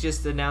 NoFX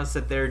just announced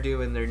that they're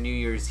doing their New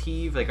Year's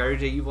Eve. Like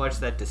RJ, you watched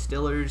that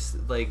Distillers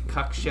like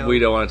cuck show. We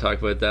don't want to talk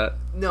about that.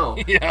 No.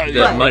 Yeah, The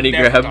yeah, money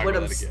never grab. talk What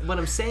about I'm it again. what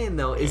I'm saying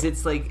though is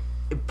it's like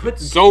it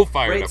puts So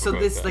fired right. up So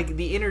about this that. like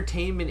the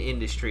entertainment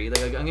industry.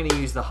 Like I'm gonna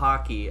use the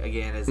hockey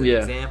again as an Yeah.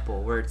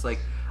 example, where it's like,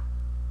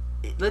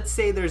 let's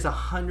say there's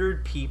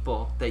 100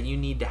 people that you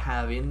need to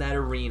have in that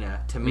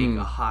arena to make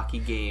a hockey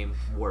game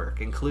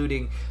work,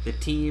 including the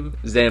team,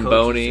 the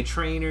Zamboni. coaches, the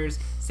trainers,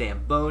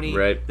 Zamboni,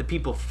 Right. the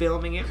people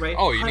filming it, right?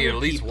 Oh, you need 100 at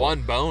least people.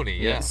 one bony.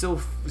 Yeah.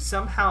 So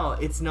somehow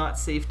it's not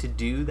safe to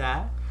do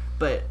that,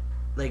 but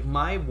like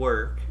my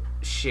work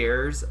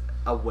shares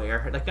a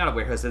warehouse, like not a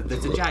warehouse.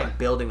 There's a giant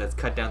building that's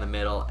cut down the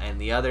middle, and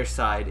the other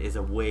side is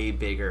a way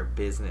bigger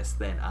business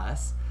than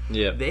us.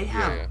 Yeah. They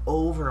have Yeah.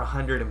 over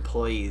 100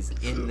 employees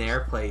in their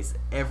place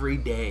every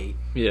day,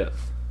 Yeah.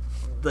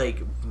 like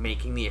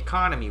making the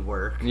economy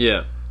work.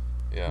 Yeah.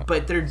 Yeah.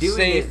 But they're doing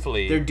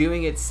Safely. it. They're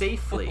doing it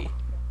safely.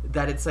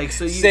 That it's like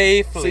so you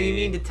Safely. So you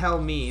mean to tell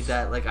me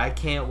that like I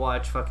can't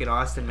watch fucking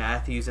Austin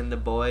Matthews and the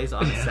boys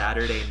on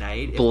Saturday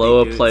night? if Blow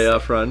a they do it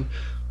playoff run.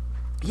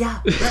 Yeah,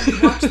 let me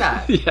watch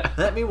that. Yeah.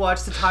 Let me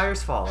watch the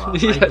tires fall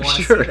off. Yeah, I want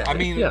to sure. see that. I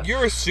mean, Yeah.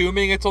 you're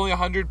assuming it's only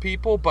 100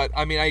 people, but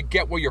I mean, I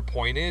get what your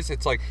point is.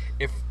 It's like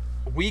if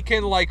we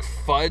can like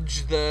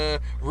fudge the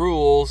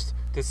rules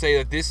to say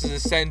that this is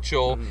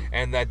essential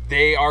and that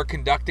they are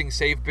conducting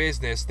safe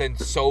business, then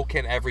so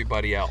can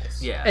everybody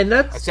else. yeah, And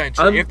that's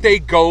Essentially, if they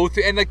go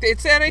through and like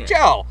it's the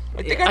NHL,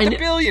 like they got I the kn-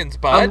 billions,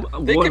 bud.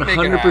 I'm They can make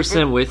it 100%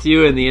 happen. with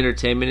you in the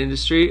entertainment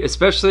industry,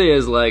 especially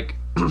as like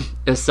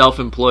a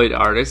self-employed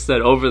artist.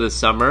 That over the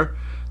summer,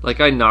 Like,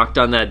 I knocked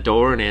on that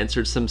door and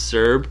answered some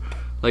Serb,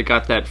 like,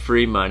 got that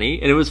free money,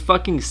 and it was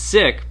fucking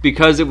sick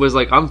because it was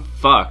like, I'm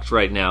fucked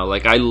right now.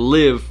 Like, I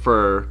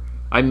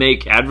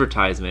make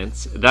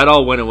advertisements. That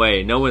all went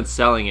away. No one's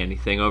selling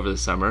anything over the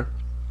summer.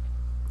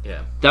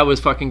 Yeah. That was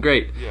fucking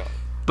great. Yeah.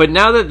 But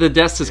now that the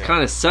dust is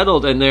kind of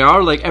settled and they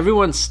are like,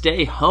 everyone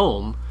stay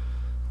home,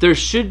 there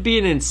should be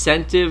an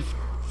incentive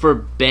for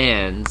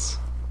bands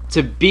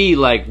to be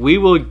like, we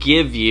will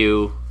give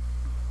you,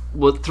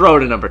 we'll throw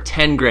out a number,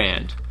 10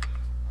 grand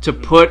to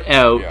put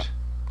out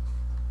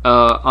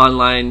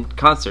online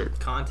concert.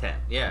 Content,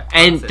 yeah.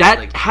 And Content, that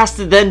like, has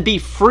to then be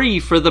free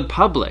for the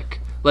public.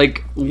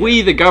 Like,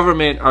 we, the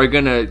government, are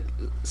going to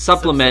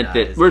supplement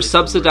it. Subsidize We're is the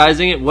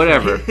subsidizing it,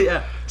 whatever.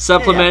 yeah.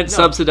 Supplement, No,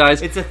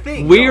 subsidize. it's a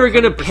thing. We though, are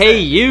going to 100%, pay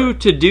you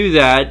but- to do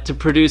that, to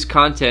produce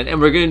content,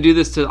 and we're going to do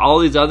this to all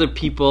these other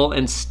people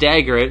and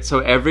stagger it so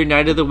every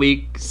night of the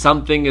week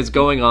something is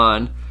going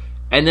on,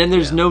 and then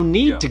there's no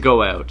need to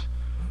go out.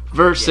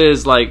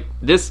 Versus, like,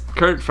 this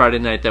current Friday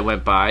night that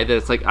went by, that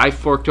it's like I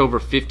forked over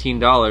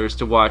 $15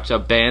 to watch a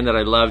band that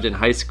I loved in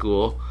high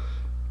school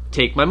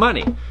take my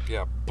money.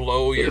 Yeah,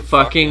 blow your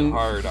Fucking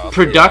heart up.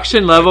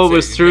 production level That's it.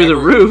 was You through the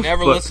roof.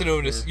 Never but listen to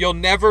it. You'll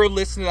never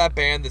listen to that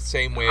band the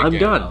same way I'm again.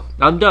 done.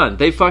 I'm done.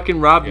 They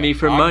fucking robbed me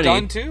for I'm money.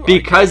 done too. I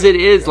Because get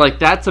it is like,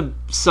 that's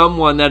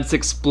someone that's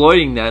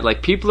exploiting that.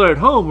 Like, people are at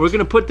home. We're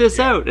gonna put this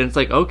out, and it's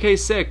like, okay,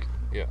 sick.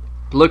 Yeah.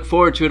 Look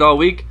forward to it all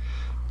week.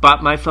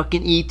 Bought my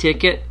fucking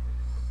e-ticket,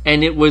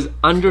 and it was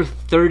under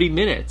 30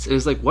 minutes. It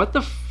was like, what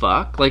the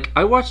fuck? Like,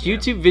 I watched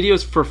YouTube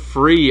videos for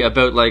free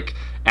about like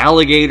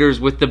alligators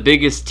with the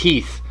biggest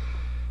teeth.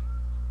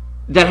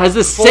 That has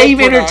the Full same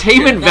production.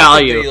 entertainment Not that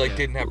value. they, like,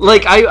 didn't have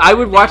Like, I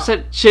would watch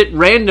that shit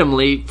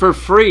randomly for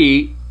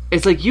free.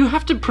 It's like, you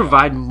have to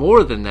provide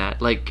more than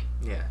that. Like,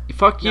 Yeah.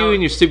 fuck you No,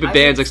 and your stupid I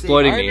bands would say-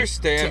 exploiting I me.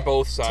 understand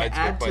both sides. To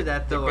add but to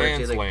that, though, the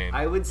band's RJ, like, lame.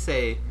 I would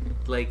say,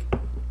 like,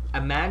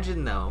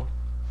 imagine though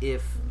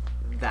if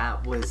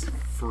that was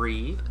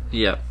free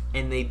Yeah.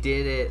 and they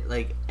did it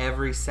like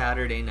every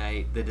Saturday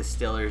night. The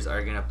Distillers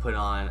are gonna put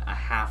on a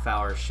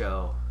half-hour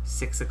show,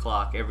 6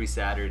 o'clock every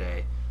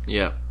Saturday,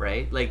 Yeah.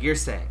 right? Like you're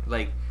saying,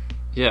 like,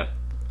 Yeah.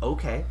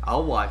 okay,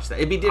 I'll watch that.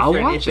 It'd be different.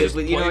 I'll watch if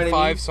it. You know what I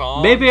 25 mean?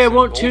 songs. Maybe I and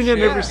won't tune in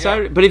bullshit. every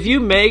Saturday. But if you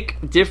make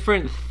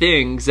different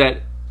things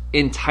that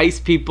entice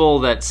people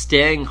that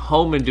staying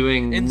home and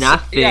doing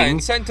nothing Yeah,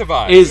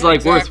 incentivize. is Yeah, like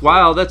exactly.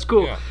 worthwhile, that's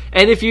cool. Yeah.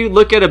 And if you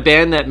look at a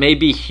band that may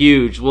be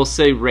huge, we'll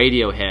say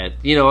Radiohead,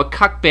 you know, a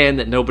cuck band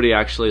that nobody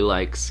actually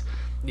likes.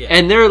 Yeah.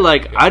 And they're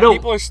like, I don't.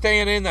 People are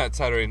staying in that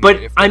Saturday night. But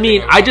if I they're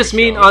mean, gonna I have just a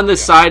mean show. on the Yeah.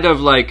 side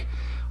of like,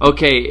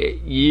 okay,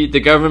 the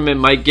government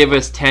might give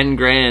us 10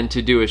 grand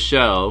to do a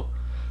show,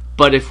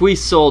 but if we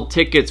sold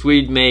tickets,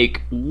 we'd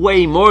make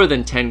way more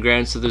than 10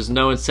 grand. So there's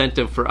no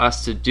incentive for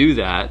us to do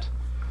that.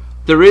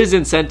 There is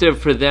incentive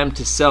for them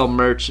to sell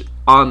merch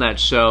on that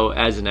show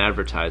as an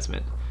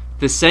advertisement.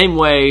 The same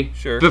way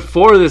Sure.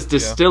 before this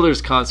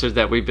Distillers concert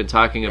that we've been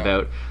talking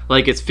about,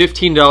 like it's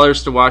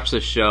 $15 to watch the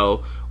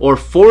show or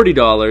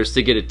 $40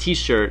 to get a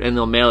t-shirt and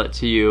they'll mail it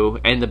to you,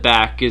 and the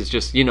back is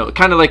just, you know,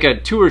 kind of like a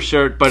tour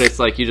shirt, but it's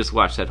like you just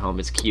watch that home.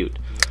 It's cute.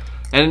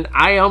 And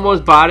I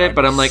almost bought it,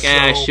 but I'm like,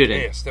 I So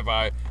shouldn't. pissed if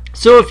I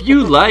So if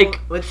you like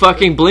What-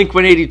 fucking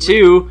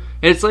Blink-182,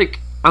 and it's like,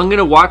 I'm going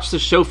to watch the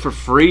show for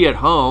free at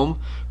home,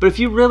 but if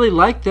you really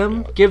like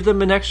them, give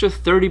them an extra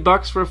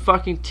 $30 for a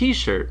fucking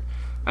t-shirt.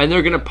 And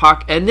they're going to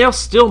and they'll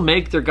still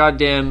make their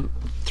goddamn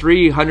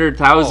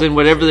 300,000, Oh,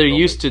 whatever sure, they're they'll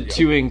used to make- yeah.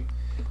 doing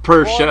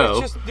per Well, show.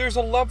 It's just, there's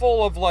a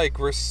level of like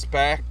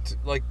respect,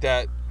 like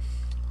that.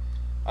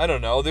 I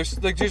don't know. There's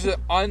an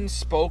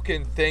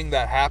unspoken thing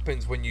that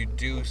happens when you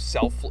do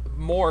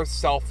more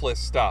selfless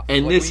stuff.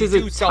 And Like, this when is you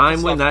a do time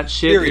selfless when stuff, that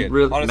shit period,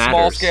 really on a small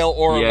matters. scale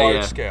or Yeah, a large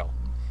yeah. scale.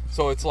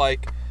 So it's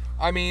like,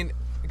 I mean,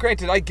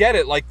 granted, I get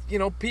it. Like, you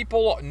know,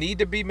 people need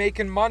to be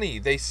making money,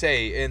 they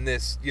say, in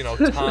this, you know,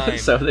 time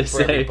So they for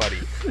say. everybody.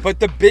 But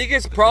the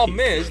biggest problem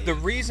is the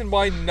reason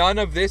why none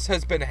of this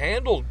has been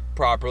handled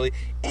properly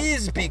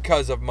is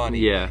because of money.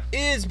 Yeah.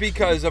 Is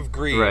because of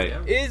greed. Right.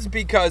 Is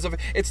because of,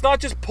 it's not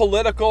just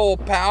political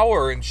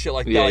power and shit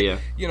like that. Yeah, Like, yeah.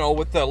 you know,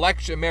 with the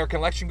American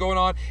election going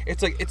on,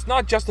 it's like, it's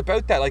not just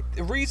about that. Like,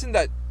 the reason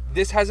that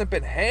this hasn't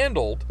been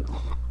handled,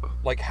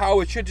 like how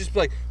it should just be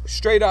like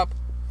straight up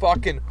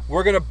fucking,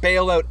 we're gonna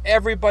bail out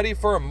everybody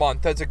for a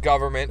month as a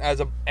government, as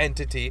an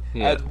entity,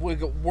 Yeah.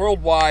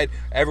 worldwide.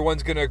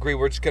 Everyone's gonna agree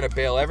we're just gonna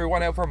bail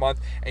everyone out for a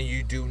month, and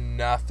you do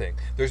nothing.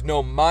 There's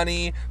no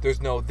money. There's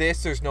no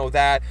this. There's no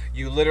that.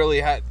 You literally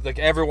have, like,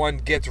 everyone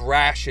gets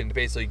rationed.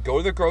 Basically, go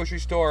to the grocery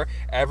store.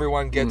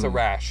 Everyone gets a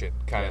ration,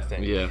 kind of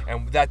thing. Yeah.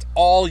 And that's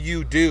all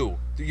you do.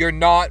 You're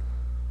not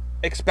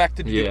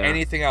expected to do Yeah.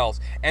 anything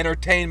else.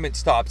 Entertainment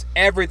stops.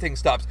 Everything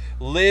stops.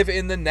 Live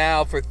in the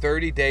now for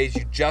 30 days.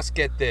 You just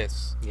get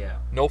this. Yeah.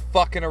 No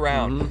fucking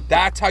around. Mm-hmm.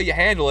 That's how you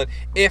handle it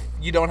if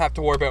you don't have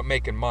to worry about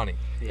making money.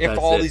 If That's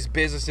all it. these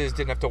businesses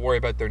didn't have to worry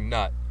about their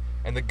nut.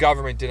 and the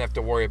government didn't have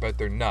to worry about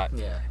their nut.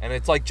 Yeah. And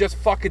it's like, just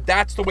fuck it,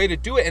 that's the way to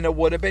do it, and it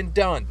would have been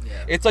done.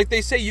 Yeah. It's like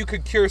they say you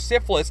could cure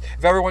syphilis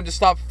if everyone just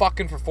stopped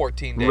fucking for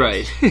 14 days.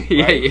 Right.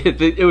 Yeah,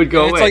 it would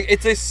go And away. it's like,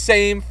 it's the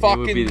same would be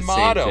fucking the same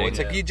motto. thing. It's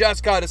like, Yeah. you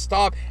just got to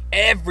stop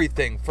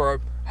everything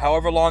for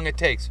however long it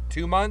takes.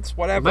 2 months,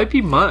 whatever. It might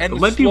be months. And it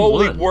might be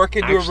slowly one. work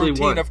into Actually, a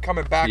routine one. of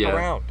coming back Yeah.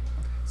 around.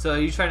 So are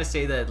you trying to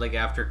say that like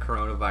after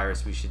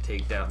coronavirus we should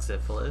take down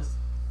syphilis?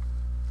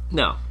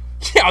 No.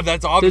 Yeah,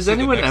 that's obviously Does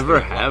anyone the next ever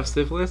thing. have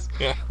syphilis?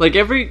 Yeah. Like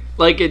every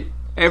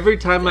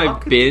time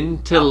I've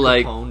been to Al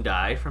like Capone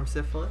die from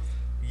syphilis?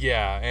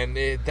 Yeah, and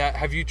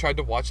have you tried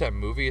to watch that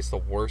movie? It's the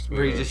worst movie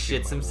Where he I've just seen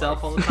in shits my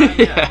himself life. all the time?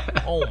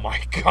 Yeah. Oh my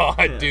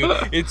god,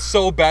 dude. It's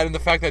so bad, and the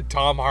fact that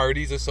Tom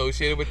Hardy's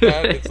associated with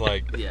that, it's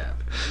like, Yeah.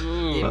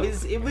 ugh.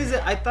 It was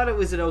I thought it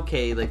was an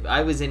okay, like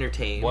I was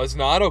entertained. Was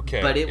not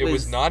okay. But it was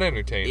was- not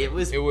entertaining. it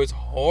was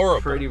horrible.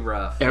 pretty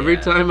rough. every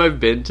yeah. time I've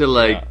been to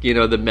like Yeah. you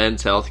know the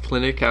men's health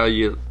clinic, how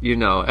you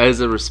know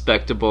as a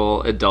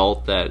respectable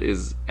adult that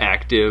is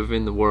active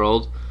in the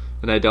world,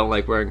 and I don't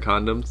like wearing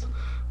condoms.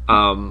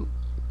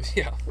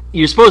 Yeah.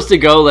 You're supposed to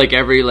go like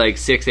every like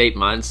 6-8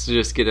 months to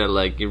just get a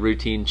like a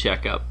routine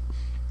checkup.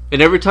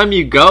 And every time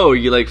you go,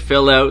 you like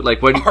fill out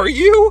like what? Are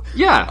you?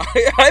 Yeah,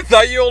 I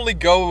thought you only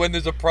go when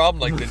there's a problem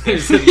like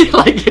this.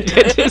 like a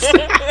dentist.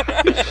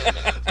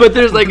 But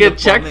there's like a The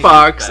plumbing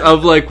checkbox is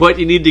of like what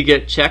you need to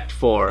get checked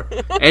for.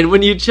 And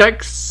when you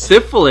check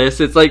syphilis,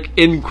 it's like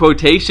in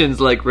quotations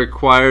like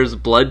requires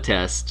blood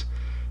test.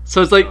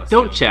 So it's like Oh, so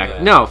don't don't do check.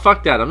 that. No,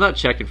 fuck that. I'm not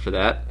checking for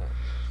that.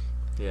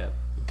 Yeah.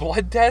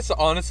 Blood tests,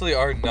 honestly,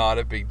 are not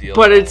a big deal.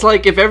 But at it's all.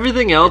 like if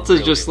everything else is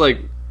really just is. like,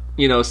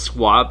 you know,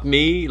 swab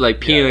me, like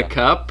pee in Yeah. a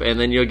cup, and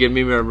then you'll give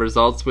me my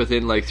results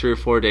within like 3 or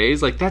 4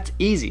 days, like that's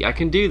easy. I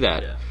can do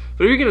that. Yeah.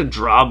 But if you're gonna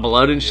draw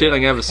blood and shit, Yeah.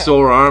 I'm gonna have a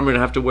sore arm and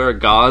have to wear a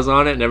gauze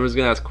on it, and everyone's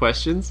gonna ask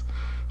questions.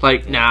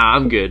 Like, nah,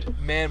 I'm good.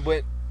 Man,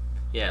 when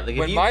Yeah, like if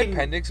when you my can,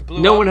 appendix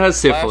blew No up one has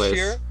syphilis. last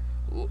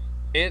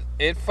year,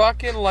 it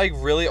fucking like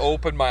really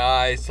opened my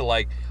eyes to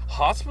like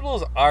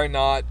hospitals are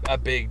not a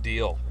big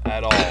deal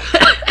at all.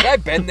 And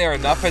I've been there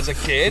enough as a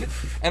kid,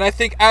 and I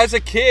think as a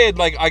kid,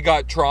 like I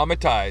got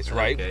traumatized,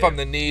 right, Okay, from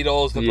yeah. the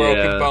needles, the Yeah.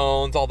 broken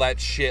bones, all that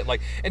shit.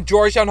 Like, and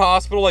Georgetown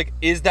Hospital, like,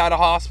 is that a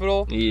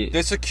hospital? Yeah.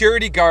 The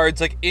security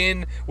guards like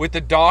in with the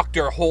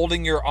doctor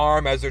holding your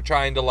arm as they're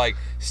trying to like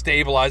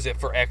stabilize it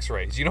for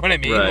X-rays. You know what I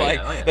mean? Right. Like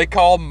Yeah, oh, yeah. they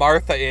call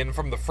Martha in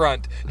from the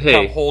front to come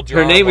Hey, hold your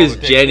her arm name while is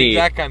they're taking- Jenny.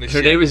 That kind of Her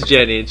shit. name is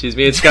Jenny, and she's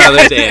me and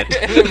Skylar's aunt.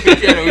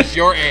 Yeah, it was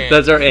your aunt.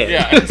 That's our aunt.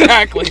 Yeah,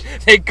 exactly.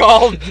 They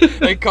called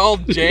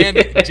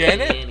Janet.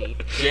 Jenny.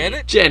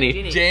 Janet?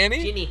 Jenny.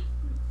 Jenny.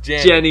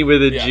 Jenny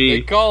with a Yeah, G.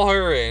 they call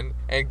her in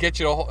and get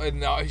you to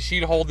and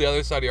she'd hold the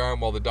other side of your arm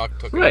while the doc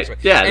took Right. it.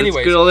 Yeah, that's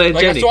Anyways, good old Aunt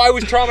like, Jenny. so I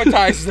was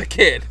traumatized as a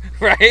kid,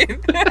 right?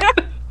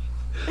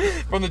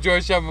 From the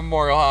Georgetown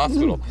Memorial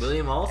Hospital.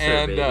 William Alstor,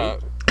 And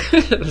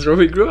baby. That's where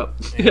we grew up.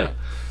 Yeah.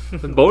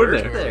 Born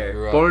Birth there. there.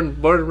 grew up.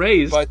 Born and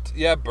raised. But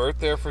yeah, birth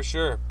there for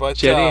sure. But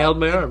Jenny held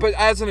my arm. But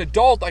as an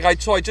adult, like I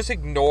just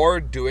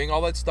ignored doing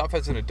all that stuff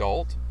as an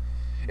adult.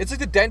 It's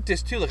like the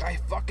dentist too. Like I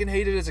fucking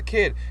hated it as a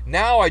kid.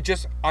 Now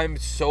I'm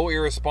so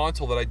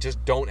irresponsible that I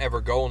just don't ever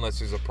go unless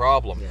there's a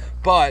problem. Yeah.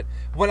 But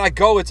when I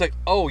go, it's like,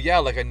 oh yeah,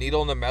 like a needle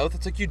in the mouth.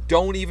 It's like you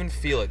don't even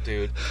feel it,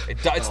 dude.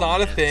 It's Oh,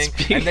 not a man. thing.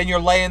 And then you're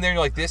laying there and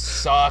you're like, this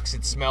sucks.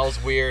 It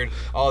smells weird.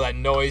 Oh, that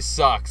noise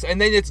sucks. And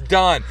then it's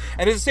done.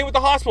 And it's the same with the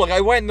hospital. Like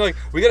I went and like,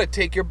 we gotta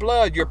take your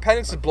blood. Your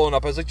appendix is blown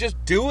up. I was like,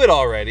 just do it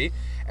already.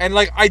 And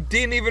like I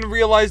didn't even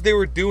realize they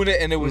were doing it,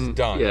 and it was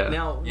done. yeah.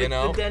 Now, You with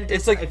know? the dentist,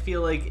 It's like- I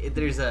feel like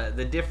there's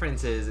the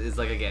difference is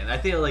like, again, I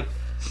feel like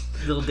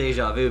a little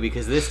deja vu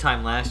because this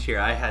time last year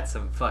I had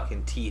some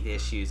fucking teeth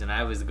issues and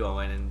I was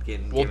going and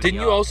getting. Well, given didn't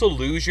you y'all- also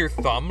lose your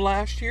thumb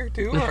last year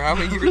too, or how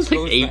many It years was like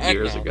ago? was 8 that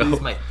years now? ago.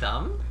 lose my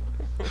thumb?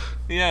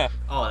 Yeah.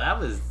 Oh, that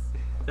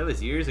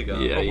was years ago.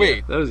 Yeah, Oh, yeah.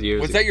 wait, That was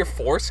years Was ago. that your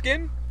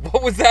foreskin?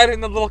 What was that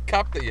in the little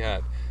cup that you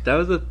had? That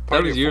was of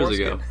years your ago.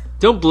 foreskin?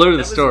 Don't blur the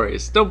was-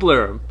 stories. Don't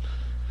blur them.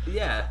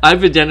 Yeah. I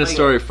have a dentist Like-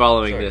 story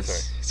following Sorry,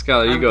 this.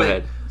 Skylar, you I'm go like-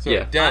 ahead. Sorry,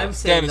 Yeah. I'm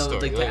saying dentist though,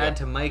 story, like there to you add go.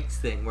 to Mike's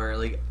thing, where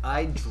like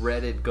I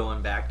dreaded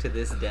going back to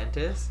this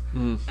dentist,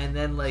 and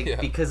then like Yeah.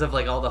 because of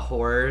like all the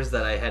horrors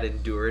that I had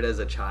endured as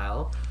a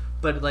child.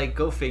 But like,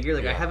 go figure.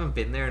 Like, I Yeah. haven't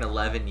been there in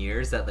 11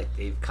 years. That like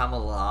they've come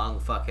a long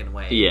fucking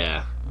way.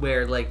 Yeah.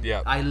 Where like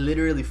Yeah. I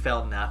literally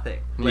felt nothing.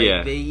 Like,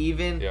 Yeah. They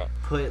even Yeah.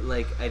 put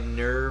like a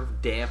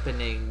nerve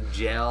dampening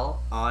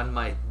gel on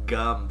my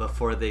gum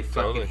before they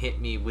fucking Totally. hit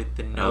me with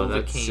the Oh, Novocaine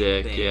that's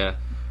sick. thing Yeah.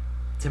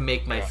 to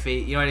make my Yeah.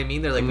 face. You know what I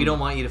mean? They're like, we don't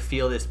want you to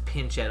feel this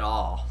pinch at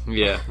all.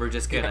 Yeah. We're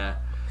just gonna.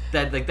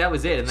 That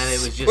was it, and then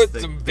it was just Put the,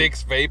 some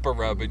Vicks vapor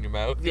rub in your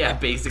mouth. yeah,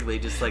 basically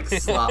just like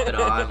slop it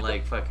on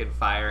like fucking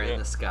fire Yeah. in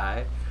the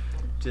sky.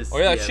 Just Oh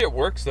yeah, that shit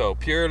works though.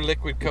 Pure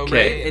liquid cocaine,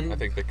 Okay, and I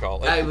think they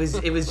call it.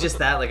 It was just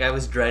that, like I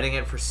was dreading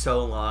it for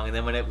so long, and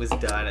then when it was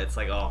done, it's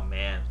like, oh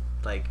man,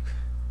 like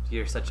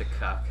you're such a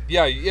cuck.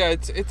 Yeah,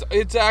 it's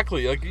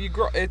exactly like you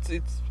grow. It's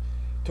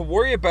to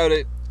worry about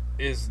it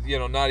is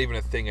not even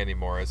a thing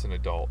anymore as an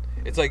adult.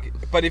 It's like,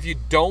 but if you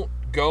don't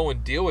go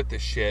and deal with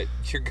this shit,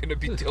 you're gonna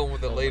be dealing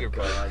with it later,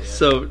 bro.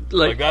 So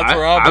like that's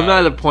where I'm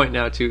at at. a point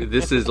now too.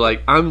 This is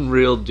like I'm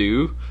real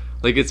due.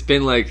 Like it's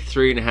been like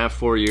 3.5,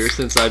 4 years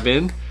since I've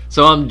been.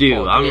 So I'm due.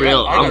 Oh, I'm dude,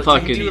 real. I I'm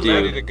got fucking you due.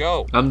 ready to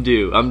go. I'm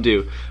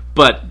due.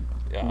 But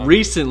Yeah,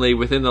 recently,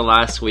 within the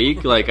last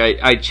week, like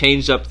I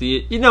changed up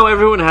the.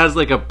 Everyone has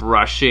like a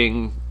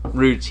brushing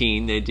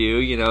routine they do.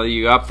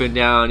 You up and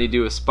down. You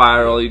do a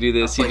spiral. You do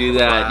this. You do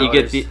that. You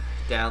get the.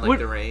 Down like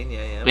the rain,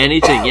 yeah.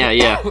 Anything,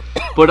 yeah.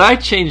 What I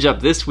changed up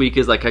this week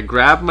is like I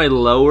grabbed my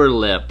lower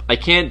lip. I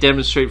can't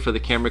demonstrate for the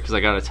camera because I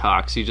gotta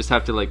talk, so you just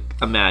have to like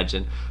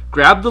imagine.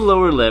 Grab the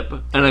lower lip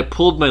and I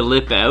pulled my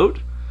lip out,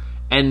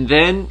 and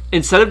then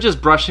instead of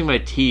just brushing my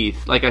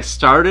teeth, like I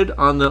started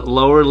on the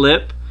lower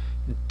lip,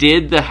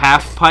 did the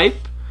half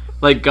pipe,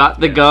 like got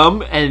the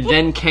gum, and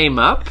then came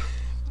up.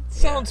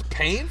 Sounds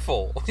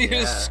painful. You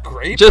just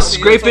scrape. Just on the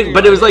scraping, inside but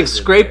of it was your like eyes.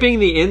 scraping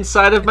the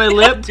inside of my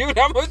lip. Dude,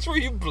 how much were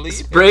you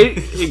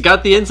bleeding?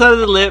 Got the inside of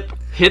the lip,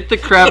 hit the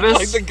crevice,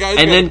 Like the guy's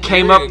and got then a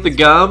came period up in the his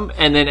gum,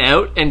 and then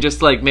out, and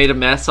just like made a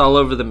mess all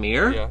over the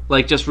mirror. Yeah.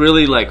 Like just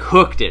really like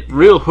hooked it,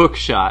 real hook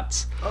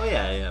shots Oh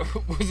yeah.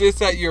 Was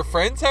this at your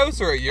friend's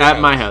house or at your at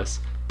house? my house.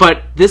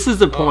 But this is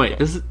the point.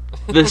 Okay. This is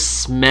the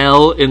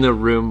smell in the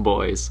room,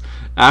 boys.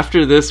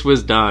 After this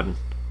was done,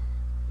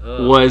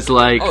 was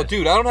like Oh,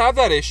 dude, I don't have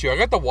that issue. I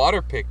got the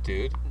water pick,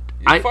 dude.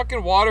 Your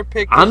fucking water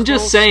pick. I'm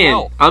just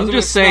saying.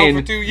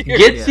 For 2 years.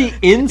 Get the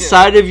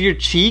inside of your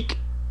cheek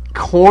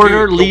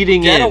corner Dude,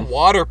 leading get in. a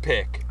water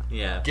pick.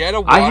 Yeah. Get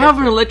a water I have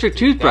an pick, electric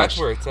dude. toothbrush. That's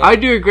where it's at. I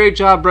do a great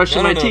job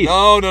brushing my teeth.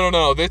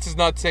 No. This is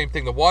not the same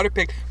thing. The water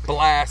pick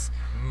blasts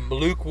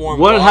lukewarm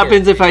What water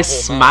happens if in I your whole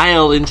mouth.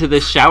 smile into the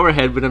shower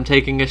head when I'm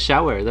taking a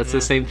shower? That's the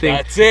same thing.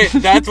 That's it.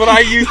 That's what I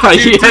used to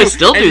do. Yeah, I too.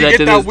 still And do you that get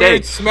to that this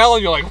weird day. smell,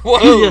 and you're like,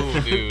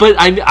 "Whoa, dude!" But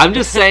I'm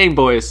just saying,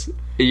 boys.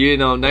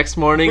 Next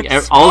morning, all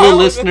the Smile in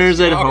listeners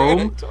the at shower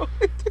home,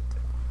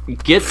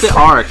 and get the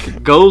arc,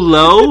 go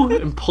low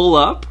and pull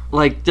up.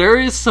 Like there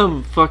is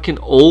some fucking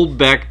old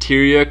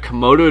bacteria,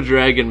 Komodo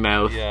dragon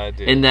mouth Yeah,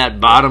 dude. in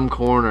that bottom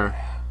corner.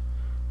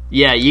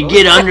 Yeah, you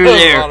get under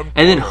there Bottom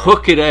and then corner.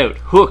 hook it out.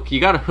 Hook.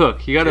 You gotta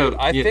hook. You gotta. Dude,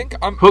 I think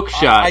I'm hook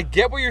shot. I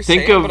get what you're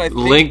Think saying, of but I think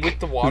Link, with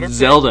the water pick,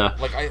 Zelda.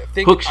 like I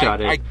think Hook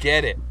shot I it.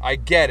 get it. I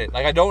get it.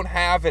 Like I don't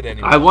have it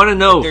anymore. I want to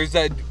know. There's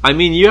that. I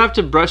mean, you have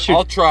to brush your.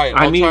 I'll try it.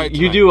 I I'll mean, try it you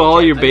tonight. do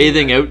all your I mean,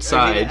 bathing I mean,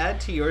 outside. to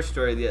add to your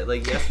story,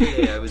 like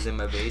yesterday I was in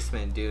my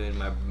basement doing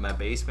my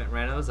basement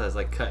renos. I was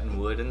like cutting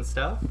wood and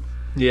stuff.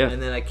 Yeah.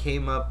 And then I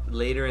came up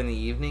later in the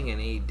evening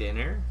and ate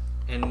dinner.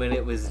 And when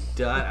it was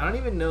done, I don't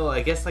even know.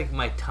 I guess like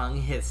my tongue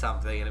hit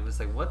something, and it was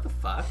like, "What the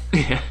fuck?"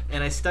 Yeah.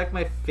 And I stuck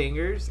my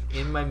fingers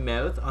in my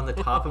mouth, on the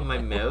top of my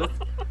mouth.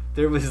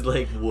 There was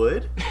like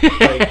wood,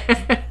 like,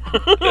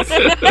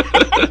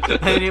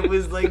 and it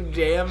was like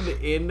jammed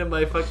into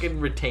my fucking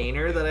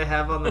retainer that I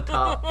have on the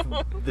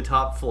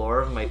top floor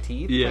of my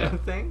teeth, Yeah. kind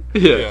of thing.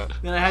 Yeah.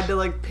 And I had to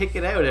like pick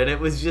it out, and it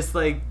was just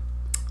like,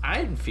 I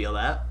didn't feel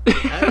that.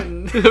 I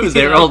didn't, It was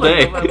there all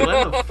day. Like,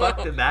 when the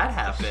fuck did that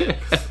happen?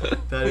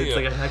 That it's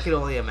like I could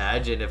only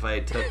imagine if I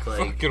took like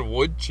Fucking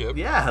wood chip.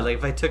 yeah, like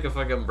if I took a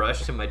fucking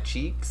brush to my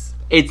cheeks.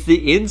 It's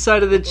the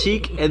inside of the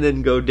cheek and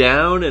then go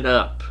down and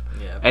up.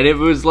 Yeah. And it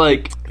was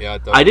like Yeah,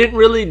 it does. I didn't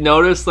really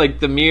notice like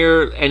the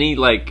mirror any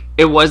like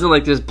it wasn't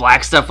like there's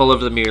black stuff all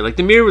over the mirror. Like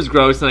the mirror was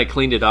gross and I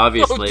cleaned it Oh,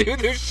 obviously. dude,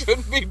 there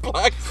shouldn't be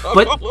black stuff all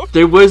over. But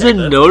there was a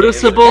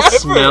noticeable Never.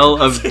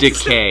 smell of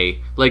decay.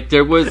 Like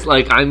there was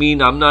like I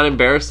mean I'm not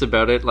embarrassed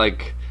about it.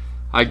 Like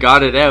I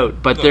got it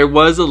out, but there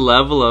was a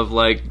level of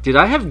like, did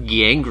I have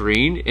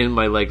gangrene in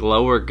my like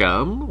lower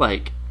gum?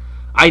 Like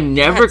I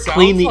never That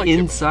cleaned the sounds like it, man.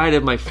 inside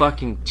of my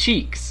fucking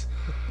cheeks.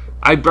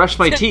 I brushed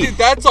my teeth. Dude,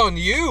 that's on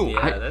you.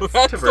 Yeah, that's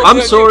That's diverse. I'm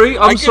on you. sorry.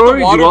 I I'm get the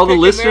sorry. water Do all the pick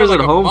in there listeners like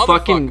at a home motherfucker.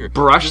 fucking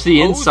brush Just the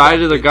hose inside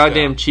that of their bitch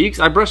goddamn down. cheeks?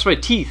 I brush my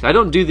teeth. I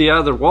don't do the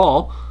other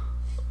wall.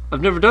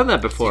 I've never done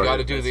that before. You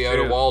gotta do the That's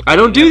outer true. wall. I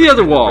don't do the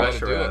other wall.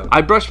 Brush around. I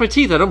brush my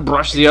teeth. I don't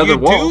brush the other You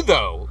wall. do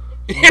though.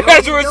 As a you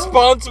don't.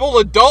 responsible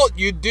adult,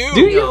 you do.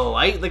 Do you? No,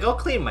 I'll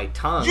clean my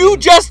tongue. You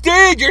just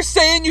did. You're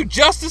saying you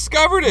just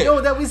discovered it. No,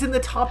 that was in the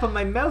top of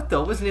my mouth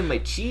though. It wasn't in my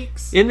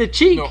cheeks. In the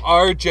cheek. No,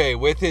 RJ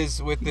with his.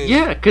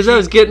 Yeah, because I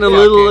was getting a Yeah,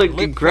 little okay, like.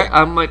 lip Gra- thing.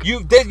 I'm like,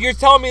 You're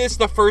telling me this is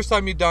the first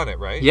time you've done it,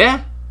 right?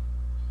 yeah.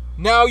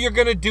 Now you're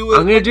gonna do it.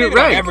 I'm gonna like, do it maybe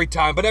not right. every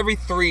time, but every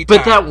 3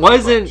 But times. that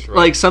wasn't brush, right?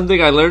 like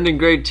something I learned in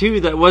grade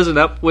 2. That wasn't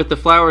up with the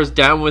flowers,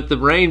 down with the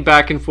rain,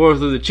 back and forth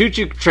with the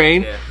choo-choo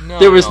train. Yeah. No,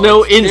 There was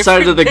no it's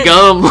inside of the different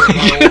gum, than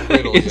like, old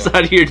riddle, yeah.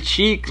 inside of your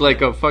cheek,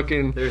 like a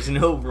fucking. There's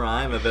no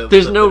rhyme about.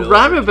 There's flip no it over,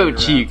 rhyme turn about it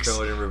around, cheeks.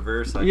 Throw it in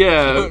reverse. on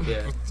Yeah. your cheek.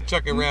 Yeah.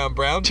 Chuck it around,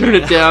 Brown. Turn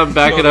it down,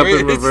 back it up,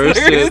 and reverse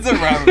There it. is a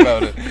rhyme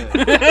about it.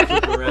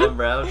 Flip around,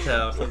 brown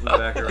town, flip it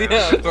back around.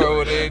 Yeah,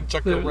 throw it in,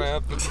 chuck it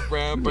around, flip it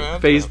around,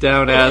 Brown. Face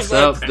down, ass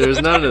up. There's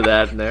none of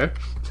that in there.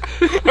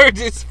 Or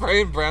just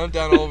spraying Brown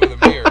down all over the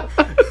mirror.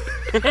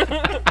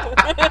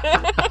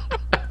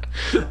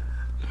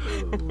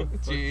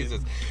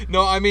 Jesus.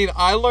 No, I mean,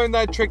 I learned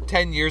that trick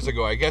 10 years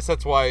ago. I guess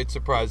that's why it's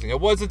surprising. It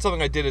wasn't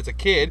something I did as a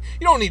kid.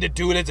 You don't need to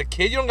do it as a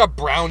kid. You don't got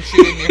brown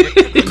shit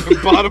in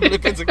your bottom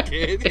lip as a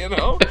kid, you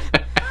know?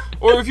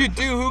 Or if you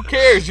do, who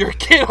cares? You're a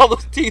kid. All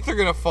those teeth are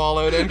gonna fall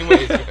out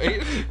anyways,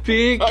 right?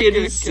 Being a kid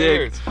is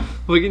sick. Cares?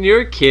 Like, when you're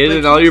a kid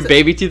and all your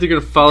baby teeth are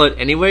gonna fall out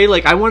anyway,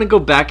 like, I want to go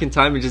back in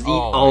time and just eat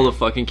all the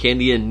fucking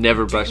candy and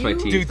never brush my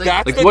teeth. Dude,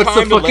 that's like, the what's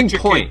time the to fucking let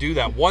your point? kid do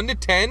that. 1 to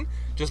 10,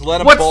 just let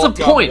them What's bulk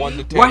the up point? 1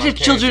 to 10 Why on should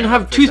children candy.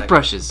 have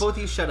toothbrushes? Both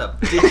of you shut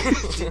up.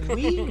 Did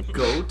we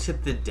go to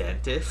the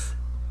dentist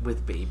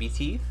with baby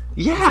teeth?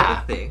 Yeah. Is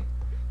that a thing?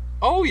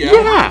 Oh,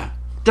 yeah.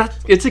 Yeah.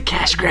 It's a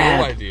cash grab.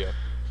 No idea.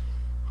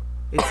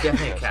 It's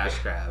definitely a cash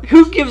grab.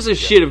 Who gives a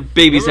shit if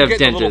babies Remember have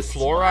getting dentists? the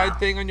little fluoride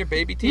thing on your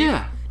baby teeth?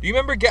 Yeah. Do you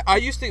remember?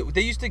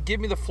 They used to give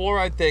me the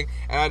fluoride thing,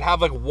 and I'd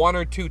have like 1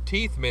 or 2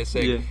 teeth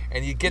missing, Yeah.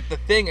 and you get the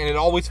thing, and it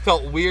always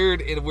felt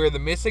weird in where the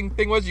missing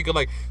thing was. You could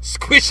like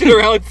squish it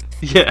around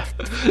Yeah.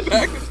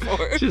 back and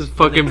forth. Just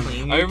fucking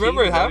Clean I your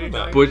remember teeth, it is that having what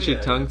you're that. butch talking your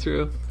about? tongue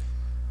through.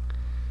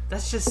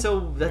 That's just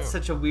so. That's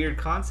such a weird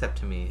concept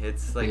to me.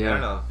 It's like I Yeah.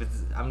 don't know.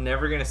 I'm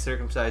never gonna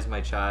circumcise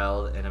my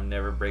child, and I'm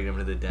never bringing them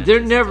to the dentist.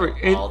 They're never,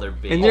 until all their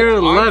babies. and they're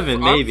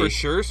 11, I'm maybe. for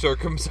sure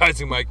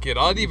circumcising my kid.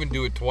 I'd even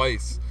do it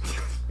twice.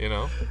 You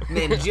know.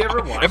 Man, did you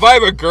ever watch? If I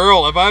have a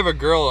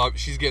girl,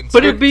 she's getting.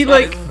 But it'd be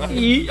like,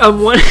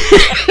 one.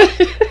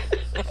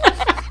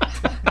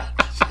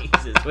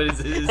 Jesus, what is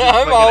this?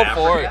 I'm all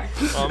for it.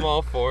 I'm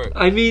all for it.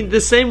 I mean,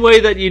 the same way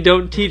that you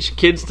don't teach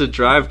kids to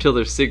drive till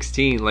they're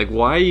 16. Like,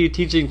 why are you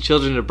teaching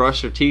children to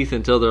brush their teeth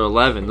until they're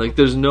 11? Like,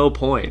 there's no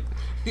point.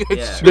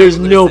 Yeah. There's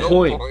But no it's-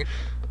 point.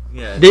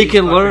 Yeah, They these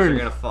can fuckers learn. Are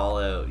gonna fall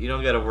out. You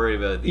don't gotta worry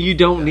about. These You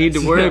don't need to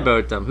guys. worry Yeah.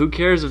 about them. Who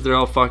cares if they're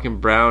all fucking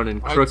brown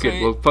and I'd crooked?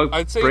 say- Well, fuck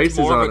I'd say it's braces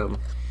more on of a- them.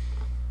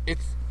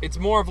 It's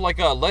more of like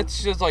a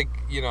let's just like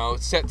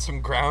set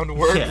some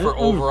groundwork Yeah. for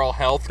overall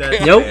health.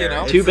 That's Nope. fair. You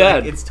know? It's Too like-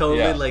 bad. it's totally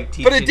Yeah. like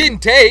teaching. But it didn't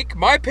take.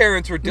 My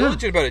parents were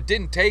diligent about it. It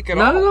didn't take at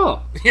Not all. at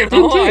all. You Didn't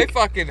know, I take.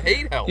 fucking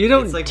hate health. You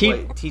don't It's like teach.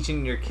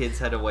 teaching your kids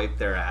how to wipe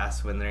their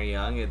ass when they're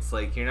young. It's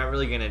like you're not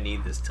really gonna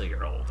need this till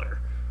you're older.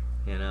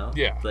 You know?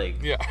 Yeah. Like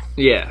Yeah.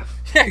 Yeah.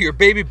 Yeah. Your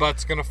baby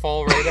butt's gonna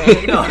fall right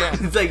out. No, Yeah.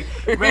 it's like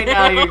right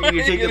now you're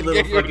You're taking gonna little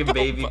get your fucking adult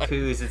baby butt.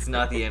 poos. It's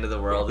not the end of the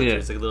world if Yeah.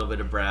 there's like a little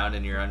bit of brown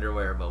in your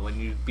underwear. But when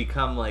you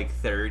become like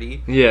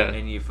 30, Yeah.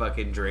 and you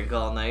fucking drink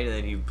all night and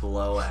then you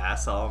blow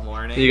ass all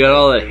morning, You got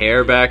all like, that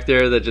hair back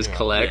there that just Yeah.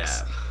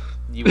 collects.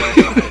 Yeah. You want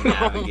to know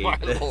how to navigate my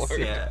this? Lord.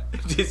 Yeah,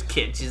 just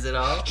catches it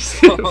all.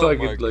 Fucking my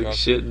like God.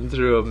 shitting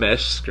through a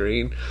mesh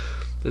screen.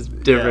 That's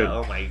Yeah, different.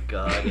 oh my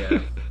god, yeah.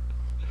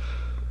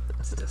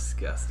 It's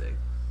disgusting.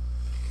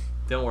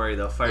 Don't worry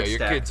though, fire Yeah, your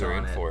stacks kids are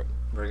on in it. for it.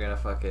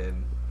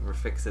 We're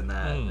fixing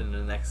that in the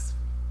next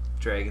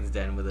Dragon's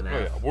Den with an Oh,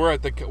 F. yeah. We're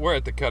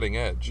at the cutting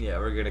edge. Yeah,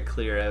 we're gonna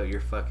clear out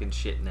your fucking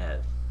shit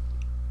net.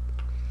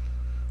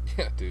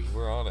 Yeah, dude,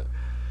 we're on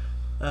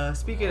it.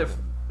 Speaking of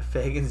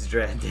Fagan's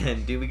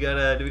Den, do we got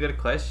a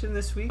question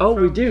this week? Oh,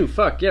 we from- do.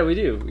 Fuck yeah, we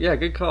do. Yeah,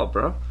 good call,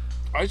 bro.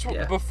 I just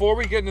Yeah. before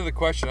we get into the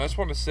question, I just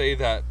want to say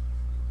that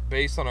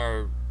based on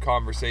our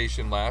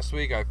conversation last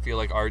week, I feel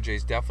like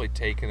RJ's definitely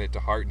taken it to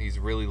heart and he's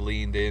really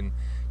leaned in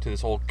to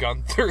this whole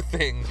Gunther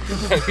thing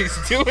that he's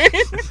doing.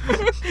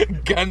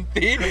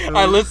 Gunthy.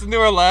 I listened to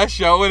our last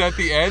show and at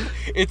the end,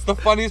 it's the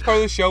funniest part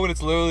of the show and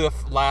it's literally the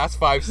last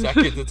 5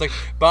 seconds. It's like,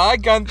 bye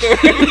Gunther,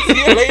 see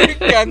you later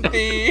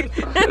Gunthy.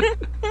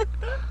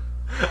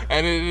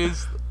 And it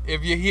is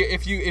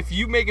if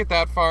you make it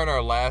that far in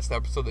our last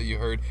episode that you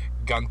heard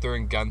Gunther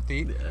and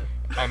Gunthy, Yeah.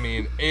 I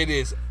mean, it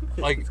is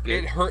like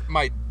good. it hurt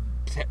my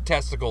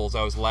testicles.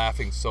 I was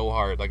laughing so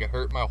hard, like it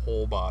hurt my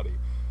whole body.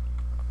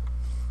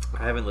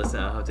 I haven't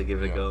listened. I'll have to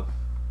give it a go.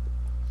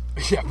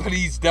 Yeah, but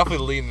he's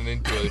definitely leaning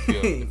into it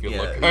if you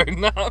Yeah. look hard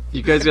enough.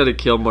 You guys got to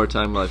kill more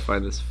time while I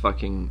find this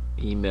fucking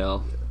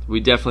email. We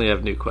definitely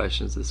have new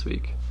questions this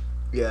week.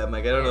 Yeah,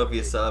 Mike. I don't know if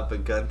you saw it,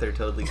 but Gunther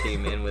totally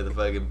came in with a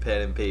fucking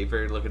pen and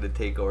paper, looking to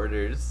take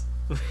orders.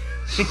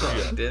 He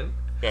walked in.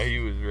 Yeah, he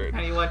was ready.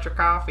 How do you want your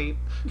coffee?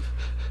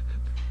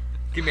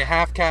 Give me a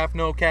half calf,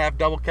 no calf,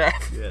 double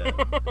calf. Yeah.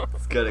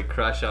 He's got a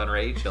crush on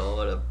Rachel.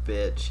 What a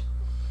bitch.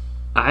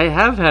 I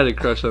have had a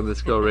crush on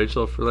this girl,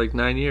 Rachel, for like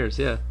 9 years,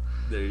 yeah.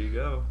 There you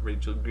go,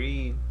 Rachel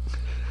Green.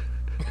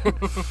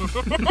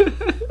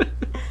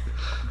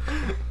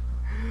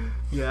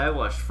 Yeah, I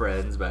watched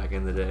Friends back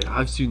in the day.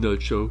 I've seen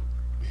that show.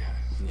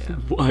 Yeah,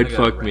 I'd I got a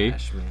fuck me.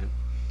 rash, man.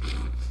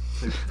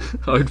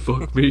 I'd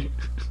fuck me.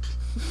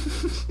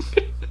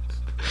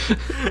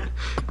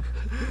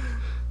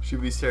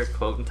 Should we start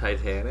quoting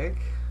Titanic?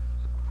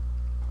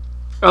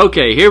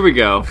 Okay, here we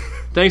go.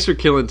 Thanks for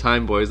killing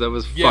time, boys. That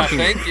was Yeah, fucking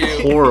thank you.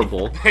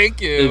 horrible.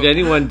 Thank you. If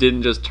anyone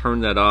didn't just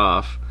turn that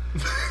off.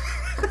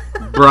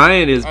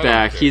 Brian is I don't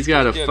back. care. He's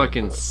got a Just get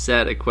fucking into it.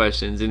 set of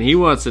questions, and he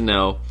wants to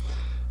know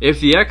if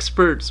the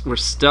experts were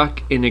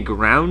stuck in a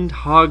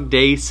Groundhog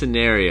Day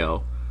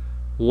scenario,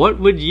 what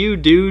would you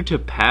do to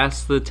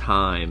pass the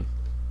time?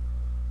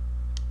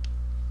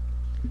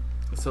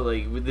 So,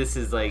 like, this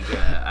is like,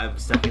 I'm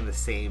stuck in the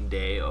same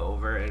day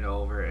over and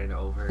over and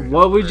over. And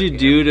What over would you again.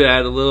 do to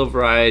add a little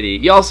variety?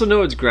 You also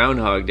know it's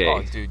Groundhog Day.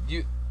 Oh,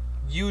 dude,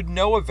 you'd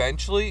know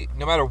eventually,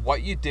 no matter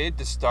what you did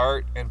to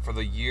start, and for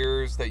the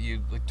years that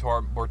you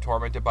were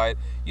tormented by it,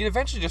 you'd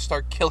eventually just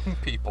start killing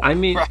people. I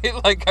mean,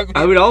 right? Like,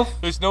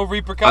 there's no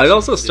repercussions. I'd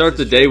also start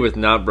the day with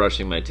not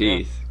brushing my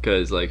teeth,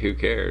 because, like, who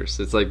cares?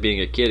 It's like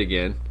being a kid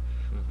again.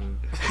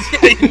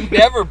 You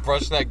never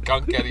brush that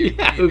gunk out of your teeth.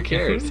 Who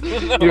cares?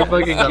 You're a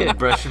fucking I'm kid.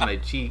 brushing my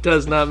cheek.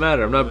 Does not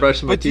matter. I'm not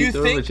brushing my But teeth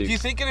or my cheeks. do you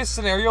think in a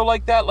scenario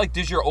like that, like,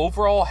 does your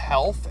overall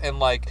health and,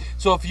 like,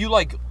 so if you,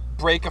 like,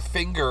 break a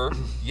finger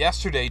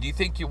yesterday, do you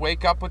think you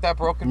wake up with that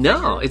broken finger?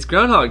 No, it's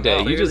Groundhog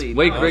Day. No, you just clearly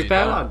wake not. right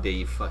back Groundhog up. Day,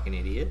 you fucking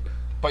idiot.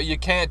 But you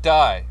can't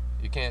die.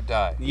 You can't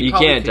die. You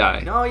probably can't could- die.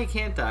 No, you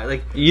can't die.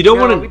 Like, You don't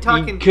wanna- Are we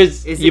talking?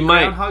 because is you it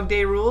might- Groundhog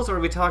Day rules, or are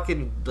we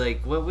talking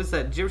like what was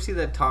that? Did you ever see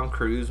that Tom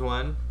Cruise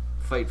one,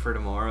 Fight for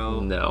Tomorrow?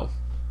 No.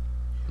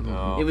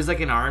 No. It was like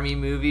an army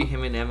movie,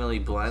 him and Emily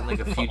Blunt, like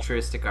a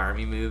futuristic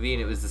army movie,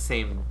 and it was the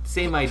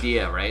same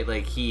idea, right?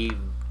 Like he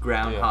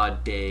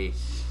Groundhog Day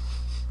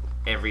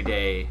every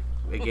day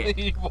again.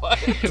 What?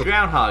 It's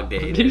Groundhog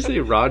Day. Did you say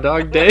Raw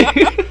Dog Day?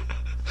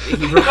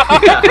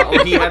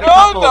 He had a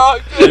couple.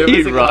 Dog. There He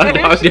was a Raw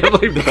couple- Dog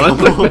Emily Blunt.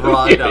 Couple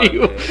Raw Dog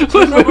You- Day.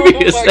 What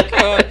movie is Oh my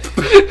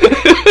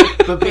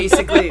that? But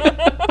basically,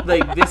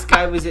 like this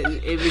guy was.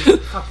 It was.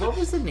 Fuck, what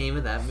was the name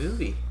of that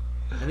movie?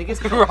 I think it's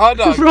called Raw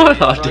dog. Raw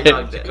Dog Raw Day.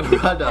 Dog Day.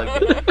 Raw Dog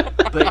Day.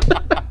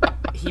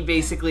 But he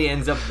basically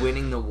ends up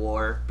winning the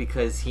war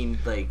because he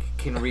like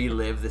can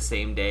relive the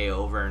same day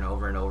over and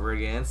over and over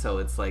again. So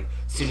it's like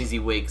as soon as he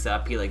wakes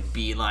up, he like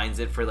beelines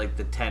it for like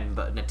the 10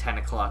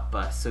 o'clock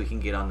bus, so he can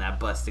get on that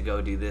bus to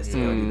go do this, to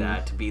go do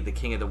that, to be the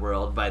king of the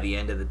world by the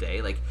end of the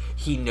day. Like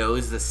he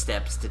knows the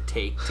steps to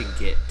take to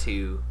get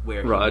to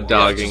where Raw he wants.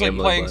 Dog. It's just Dogging like him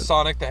playing like that.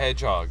 Sonic the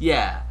Hedgehog.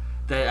 Yeah,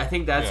 I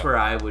think that's Yeah. where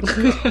I would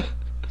go.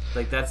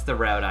 Like that's the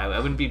route I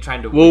wouldn't be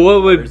trying to. Well, win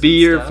what would wars be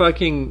and your stuff.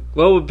 fucking?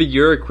 What would be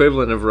your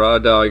equivalent of Raw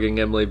Dogging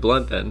Emily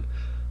Blunt then?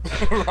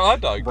 Raw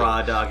dog.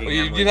 Raw dogging?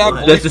 Well, Emily you'd have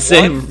Blunt. That's the Like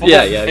same. one full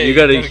Yeah, yeah. day, You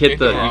gotta you gotta hit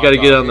the. get You Raw gotta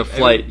get on the Dogging.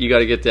 flight. You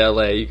gotta get to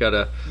LA. You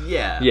gotta.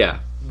 Yeah. Yeah.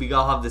 We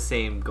all have the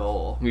same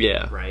goal.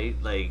 Yeah. Right.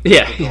 Like.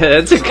 Yeah, the yeah, goal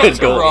that's a is good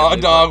to goal. Raw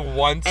Emily dog Blunt.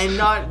 once. And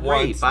not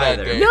once rape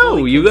either. that day. No,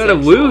 Fully you gotta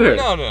consensual. woo her.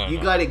 No. You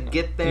gotta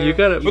get there. You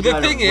gotta- But the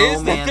gotta thing is,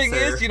 romance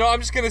her. you know, I'm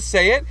just gonna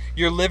say it.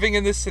 You're living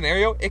in this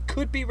scenario. It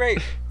could be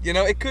rape. You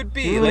know, it could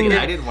be. Like, Like,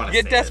 I didn't want to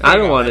get say desperate. I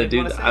don't I want to didn't do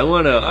wanna that. say I it,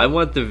 want to. you know? I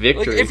want the Like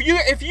victory.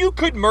 if you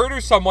could murder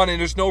someone and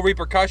there's no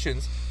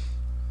repercussions,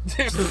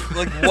 there's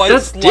like That's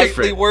what's slightly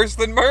different. worse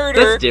than murder?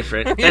 That's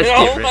different. You That's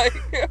know,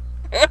 different.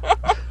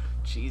 like,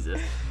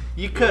 Jesus.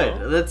 You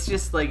could. That's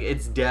just like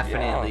it's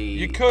definitely.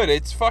 you could.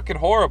 It's fucking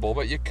horrible,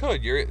 but you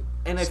could. You're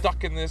And I-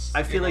 stuck in this.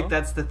 I feel you like know?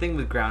 that's the thing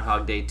with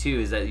Groundhog Day too,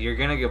 is that you're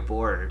gonna get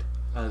bored,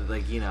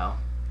 like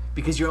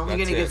because you're only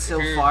That's gonna it. get so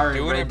If you're far in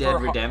doing Red it Dead for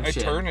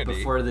Redemption eternity.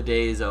 before the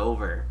day is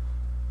over.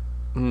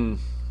 Mm.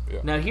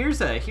 Now here's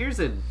an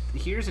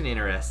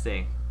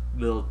interesting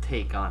little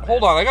take on.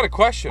 Hold this. on, I got a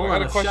question. Hold I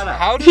got on, a question. shut up.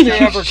 How did they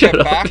ever Shut get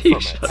up, back you from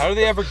shut it? How did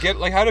they ever get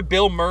how did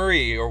Bill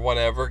Murray or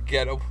whatever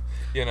get a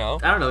you know?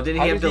 I don't know. Didn't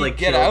How he have did to he like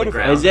get kill out the of it?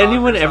 groundhog Has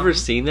anyone or ever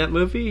something? seen that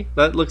movie?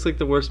 That looks like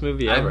the worst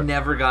movie ever. I've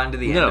never gone to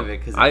the No, end of it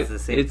because I- it's the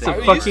same it's thing. a It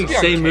used fucking to be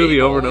on same movie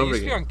cable. over and It over used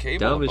to be again. on cable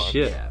Dumb a as bunch.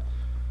 shit.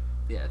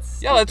 Yeah,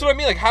 it's Yeah, that's what I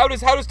mean. Like how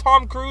does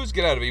Tom Cruise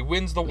get out of it? He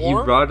wins the He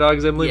war. raw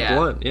dogs Emily Yeah.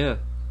 Blunt. Yeah.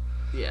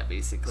 yeah,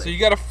 basically. So you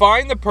got to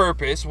find the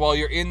purpose while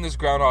you're in this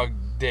Groundhog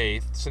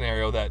Day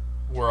scenario that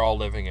we're all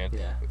living in.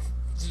 yeah.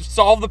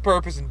 Solve the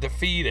purpose and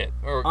defeat it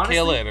or Honestly,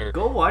 kill it or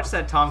go watch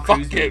that Tom Fuck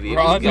Cruise it, movie. It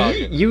Raw was Dog.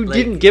 good. You Like,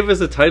 didn't give us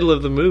the title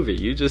of the movie.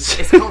 You just.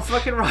 It's called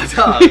fucking Raw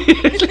Dog.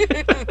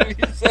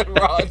 you said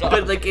Raw Dog.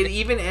 But like it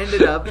even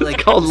ended up like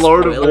called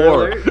Lord of spoiler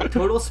War. alert,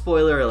 total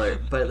spoiler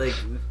alert. But like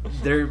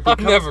there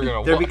I'm never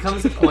gonna there watch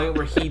becomes a point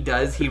where he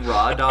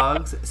raw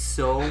dogs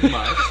so much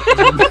in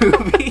the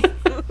movie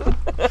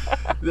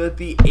that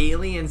the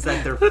aliens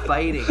that they're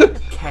fighting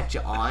catch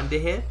on to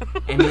him,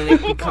 and then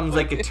it becomes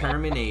like a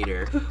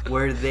Terminator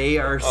where they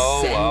are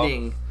Oh, wow.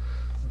 sending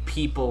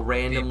people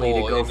randomly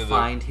People to go into the-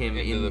 find him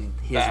into in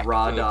the his Back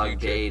Raw to the Dog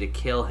Future. Day to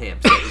kill him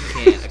so he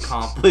can't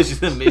accomplish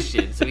the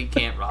mission, so he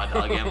can't Raw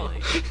Dog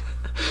Emily.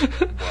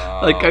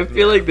 Wow. Like I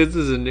feel like this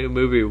is a new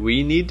movie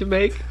we need to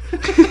make.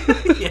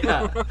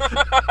 Yeah.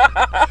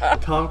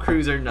 Tom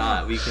Cruise or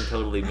not, we can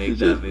totally make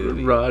that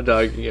movie. Raw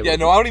dogging Emily. Yeah,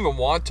 no, I don't even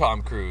want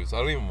Tom Cruise. I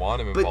don't even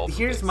want him But involved.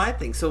 here's in this. my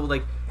thing. So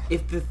like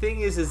if the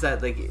thing is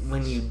that like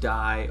when you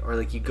die or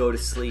like you go to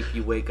sleep,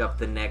 you wake up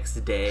the next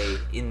day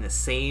in the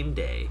same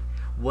day.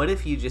 What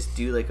if you just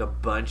do like a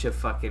bunch of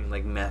fucking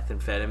like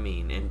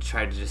methamphetamine and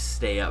try to just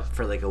stay up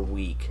for like a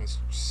week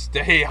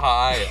Stay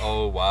high.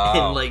 Oh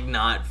wow. and like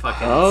not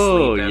fucking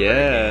Oh, sleep ever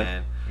yeah.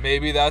 again?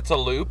 Maybe that's a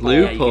loophole.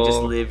 Yeah, you could just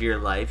Loophole. live your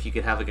life. You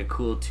could have like a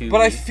cool 2 But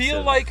I weeks feel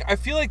of-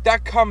 like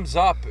that comes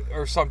up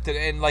or something,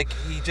 and like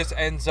he just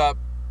ends up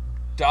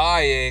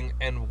dying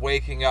and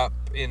waking up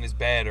in his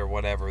bed or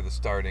whatever. The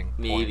starting point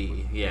maybe,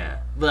 would be. yeah.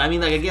 But I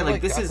mean, like again, feel like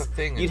like this that's is a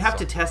thing in you'd have to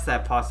some- test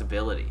that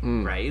possibility,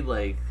 right?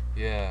 Like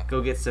Yeah.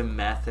 Go get some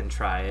meth and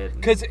try it.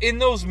 Because in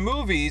those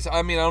movies,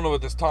 I mean, I don't know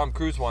what this Tom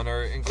Cruise one,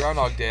 or in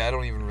Groundhog Day, I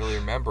don't even really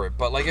remember it,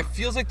 but like it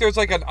feels like there's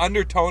like an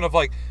undertone of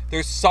like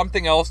there's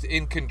something else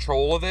in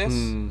control of this.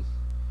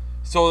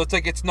 So it's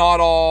like it's not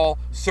all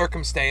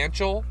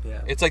circumstantial.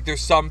 Yeah. It's like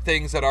there's some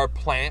things that are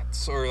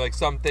plants, or like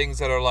some things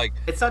that are like.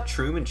 It's not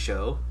Truman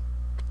Show.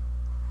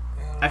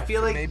 I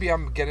feel like maybe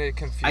I'm getting it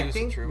confused. I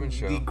think with Truman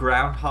Show. the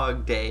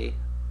Groundhog Day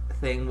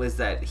thing was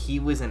that he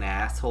was an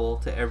asshole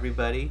to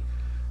everybody,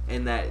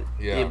 and that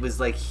it was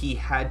like he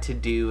had to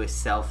do a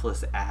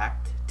selfless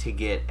act to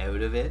get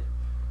out of it.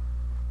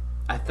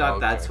 I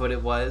thought that's what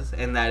it was,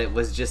 and that it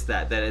was just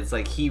that it's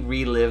like he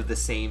relived the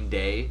same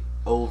day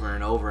over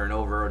and over and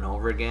over and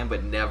over again,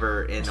 but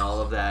never in all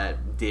of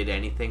that did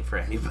anything for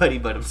anybody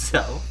but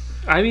himself.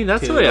 I mean,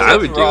 that's the way I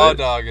would do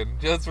it.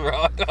 Just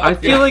raw dogging. I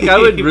feel like I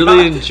would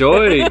really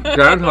enjoy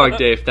Groundhog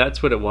Day if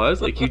that's what it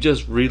was. Like, you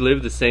just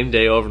relive the same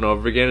day over and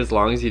over again as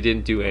long as you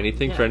didn't do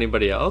anything for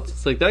anybody else.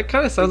 It's like, that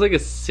kind of sounds like a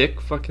sick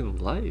fucking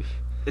life.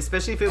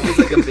 Especially if it was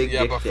like a big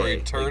dick but for day.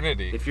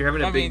 eternity. Like, if you're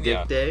having a big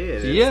dick day,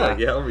 and it's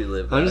like, I'll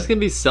relive that. I'm just going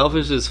to be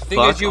selfish as The thing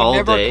fuck is,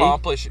 all day.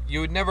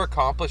 You would never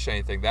accomplish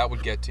anything. That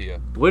would get to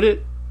you. Would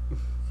it?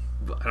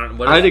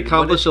 I'd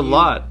accomplish a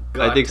lot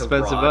at the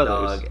expense of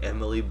others.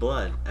 Emily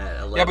Blunt at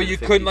 11:55. Yeah, but you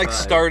couldn't like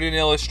start an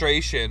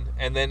illustration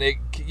and then it,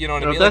 you know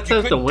what I mean? That's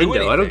like, out the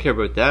window. I don't care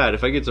about that.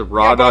 If I get to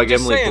raw dog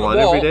Emily Blunt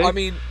every day, I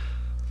mean,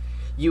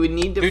 you would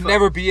need to. There'd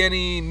never be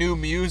any new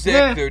music.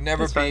 There'd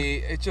never be.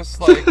 It's just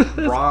like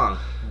wrong.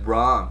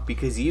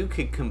 Because you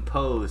could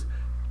compose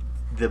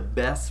the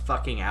best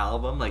fucking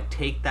album. Like,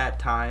 take that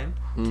time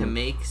to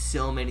make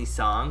so many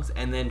songs,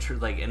 and then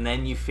and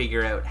then you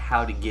figure out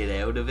how to get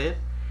out of it.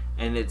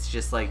 And it's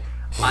just like,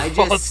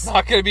 it's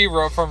not going to be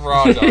from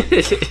Raw Dog.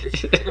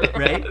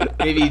 Right?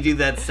 Maybe you do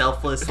that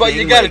selfless thing. But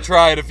you got to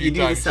try it a few times.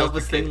 You do the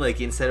selfless thing, like,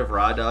 instead of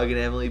Raw Dog and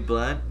Emily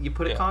Blunt, you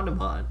put a condom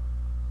on.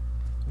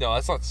 No,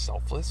 that's not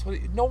selfless.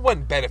 No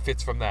one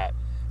benefits from that.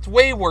 It's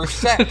way worse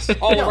sex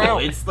all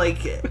around. It's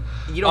like,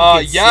 you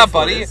don't get syphilis.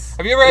 Buddy.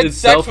 Have you ever had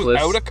sex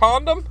without a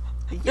condom?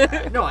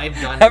 Yeah, no, I've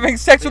done it. Having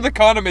sex with a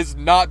condom is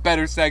not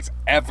better sex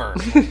ever.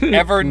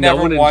 Ever,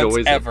 never,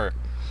 once, ever.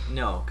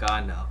 No,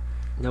 God, no.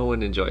 No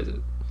one enjoys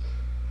it.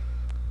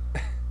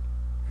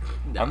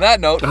 On that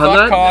note,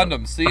 fuck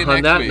condoms. See you next week.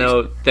 On that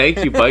note,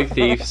 thank you, Bike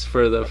Thieves,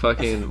 for the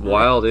fucking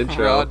wild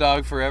intro. Raw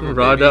dog forever,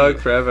 Raw dog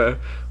forever.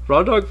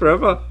 Raw dog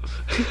forever.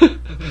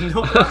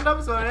 No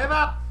condoms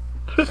forever.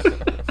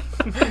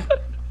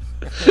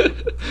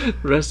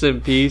 Rest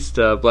in peace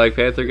to Black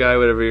Panther guy,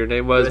 whatever your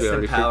name was. Rest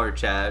in power,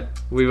 Chad.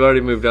 We've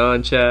already moved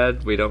on,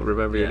 Chad. We don't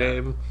remember your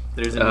name.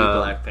 There's a new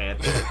Black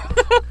Panther.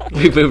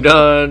 We've moved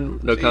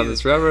on. No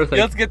comments forever.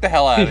 Let's get the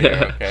hell out of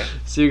here, okay?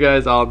 See you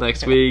guys all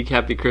next week.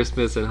 Happy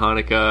Christmas and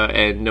Hanukkah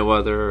and no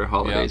other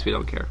holidays. We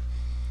don't care.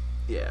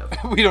 Yeah.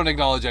 We don't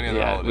acknowledge any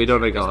other holidays. We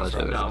don't acknowledge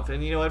it. No,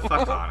 then you know what?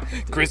 Fuck on.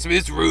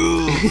 Christmas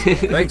rules.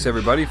 Thanks,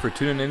 everybody, for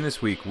tuning in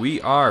this week. We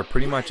are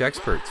Pretty Much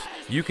Experts.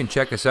 You can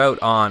check us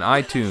out on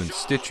iTunes,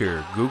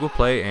 Stitcher, Google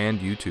Play, and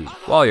YouTube.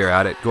 While you're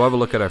at it, go have a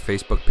look at our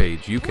Facebook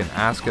page. You can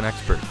ask an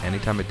expert any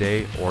time of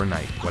day or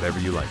night, whatever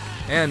you like.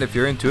 And if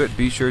you're into it,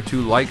 be sure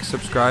to like,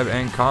 subscribe,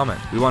 and comment.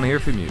 We want to hear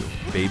from you,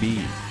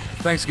 baby.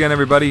 Thanks again,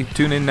 everybody.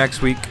 Tune in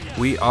next week.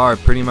 We are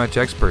Pretty Much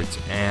Experts,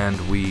 and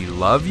we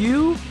love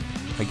you,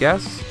 I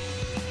guess.